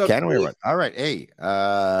 What's up? Can we? All right. Hey,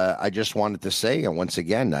 I just wanted to say, and once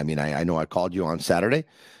again, I mean, I know I called you on Saturday.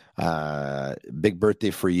 Big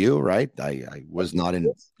birthday for you, right? I was not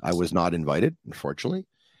invited, unfortunately.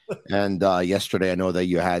 And yesterday, I know that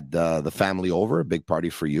you had the family over, a big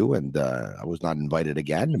party for you, and I was not invited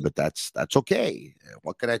again. But that's okay.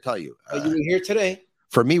 What can I tell you? You were here today.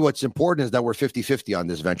 For me, what's important is that we're 50-50 on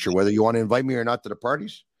this venture, whether you want to invite me or not to the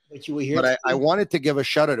parties. But you were here. But I wanted to give a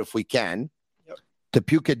shout out, if we can, to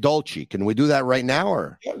Puca Dolce. Can we do that right now,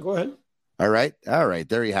 or? Yeah, go ahead. All right.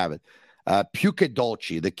 There you have it. Puca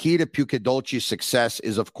Dolce. The key to Puca Dolce's success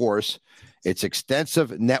is, of course, its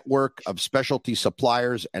extensive network of specialty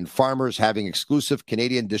suppliers and farmers having exclusive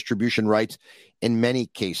Canadian distribution rights in many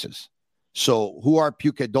cases. So who are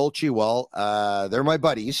Puca Dolce? Well, they're my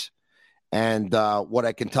buddies. And what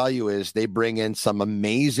I can tell you is they bring in some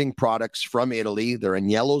amazing products from Italy. They're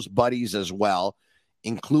Agnello's buddies as well,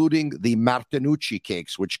 including the Martinucci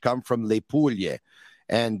cakes, which come from Le Puglie.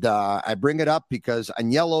 And I bring it up because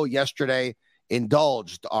Agnello yesterday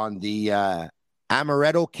indulged on the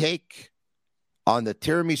amaretto cake, on the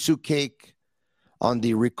tiramisu cake, on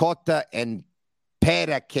the ricotta and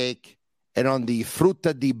pera cake, and on the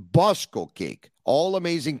Fruta di Bosco cake. All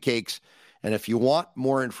amazing cakes. And if you want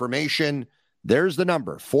more information, there's the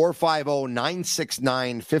number,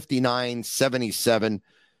 450-969-5977.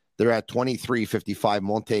 They're at 2355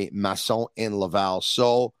 Monte Masson in Laval.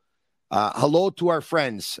 So hello to our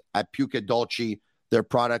friends at Puca Dolce. Their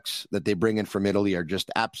products that they bring in from Italy are just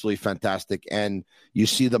absolutely fantastic. And you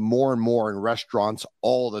see them more and more in restaurants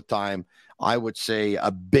all the time. I would say a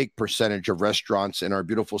big percentage of restaurants in our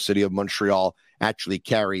beautiful city of Montreal actually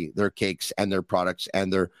carry their cakes and their products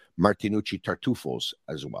and their Martinucci tartufos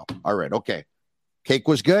as well. All right. Okay. Cake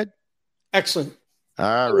was good? Excellent. All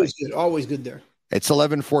always right. Good. Always good there. It's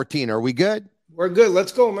 11:14. Are we good? We're good.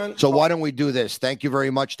 Let's go, man. So why don't we do this? Thank you very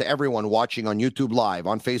much to everyone watching on YouTube Live,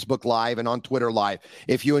 on Facebook Live, and on Twitter Live.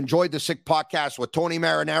 If you enjoyed the Sick Podcast with Tony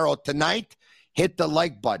Marinaro tonight, hit the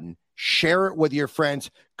like button, share it with your friends,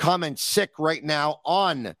 comment Sick right now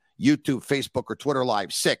on YouTube, Facebook, or Twitter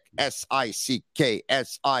Live. Sick, S-I-C-K,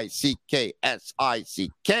 S-I-C-K,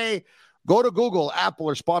 S-I-C-K. Go to Google, Apple,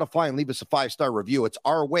 or Spotify and leave us a 5-star review. It's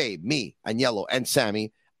our way, me, Agnello, and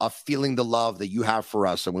Sammy, of feeling the love that you have for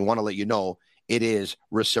us. And we want to let you know it is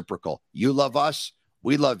reciprocal. You love us.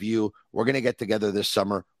 We love you. We're going to get together this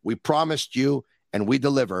summer. We promised you, and we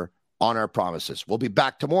deliver on our promises. We'll be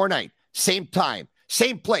back tomorrow night, same time,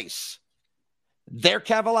 same place. They're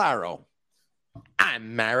Cavallaro.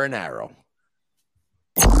 I'm Marinaro.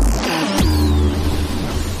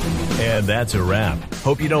 And that's a wrap.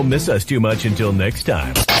 Hope you don't miss us too much until next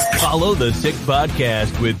time. Follow the Sick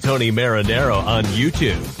Podcast with Tony Marinaro on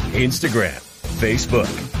YouTube, Instagram, Facebook,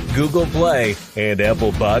 Google Play, and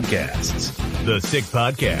Apple Podcasts. The Sick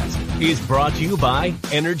Podcast is brought to you by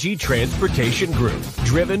Energy Transportation Group.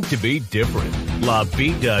 Driven to be different. La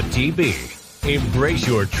Vida TB. Embrace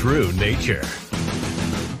your true nature.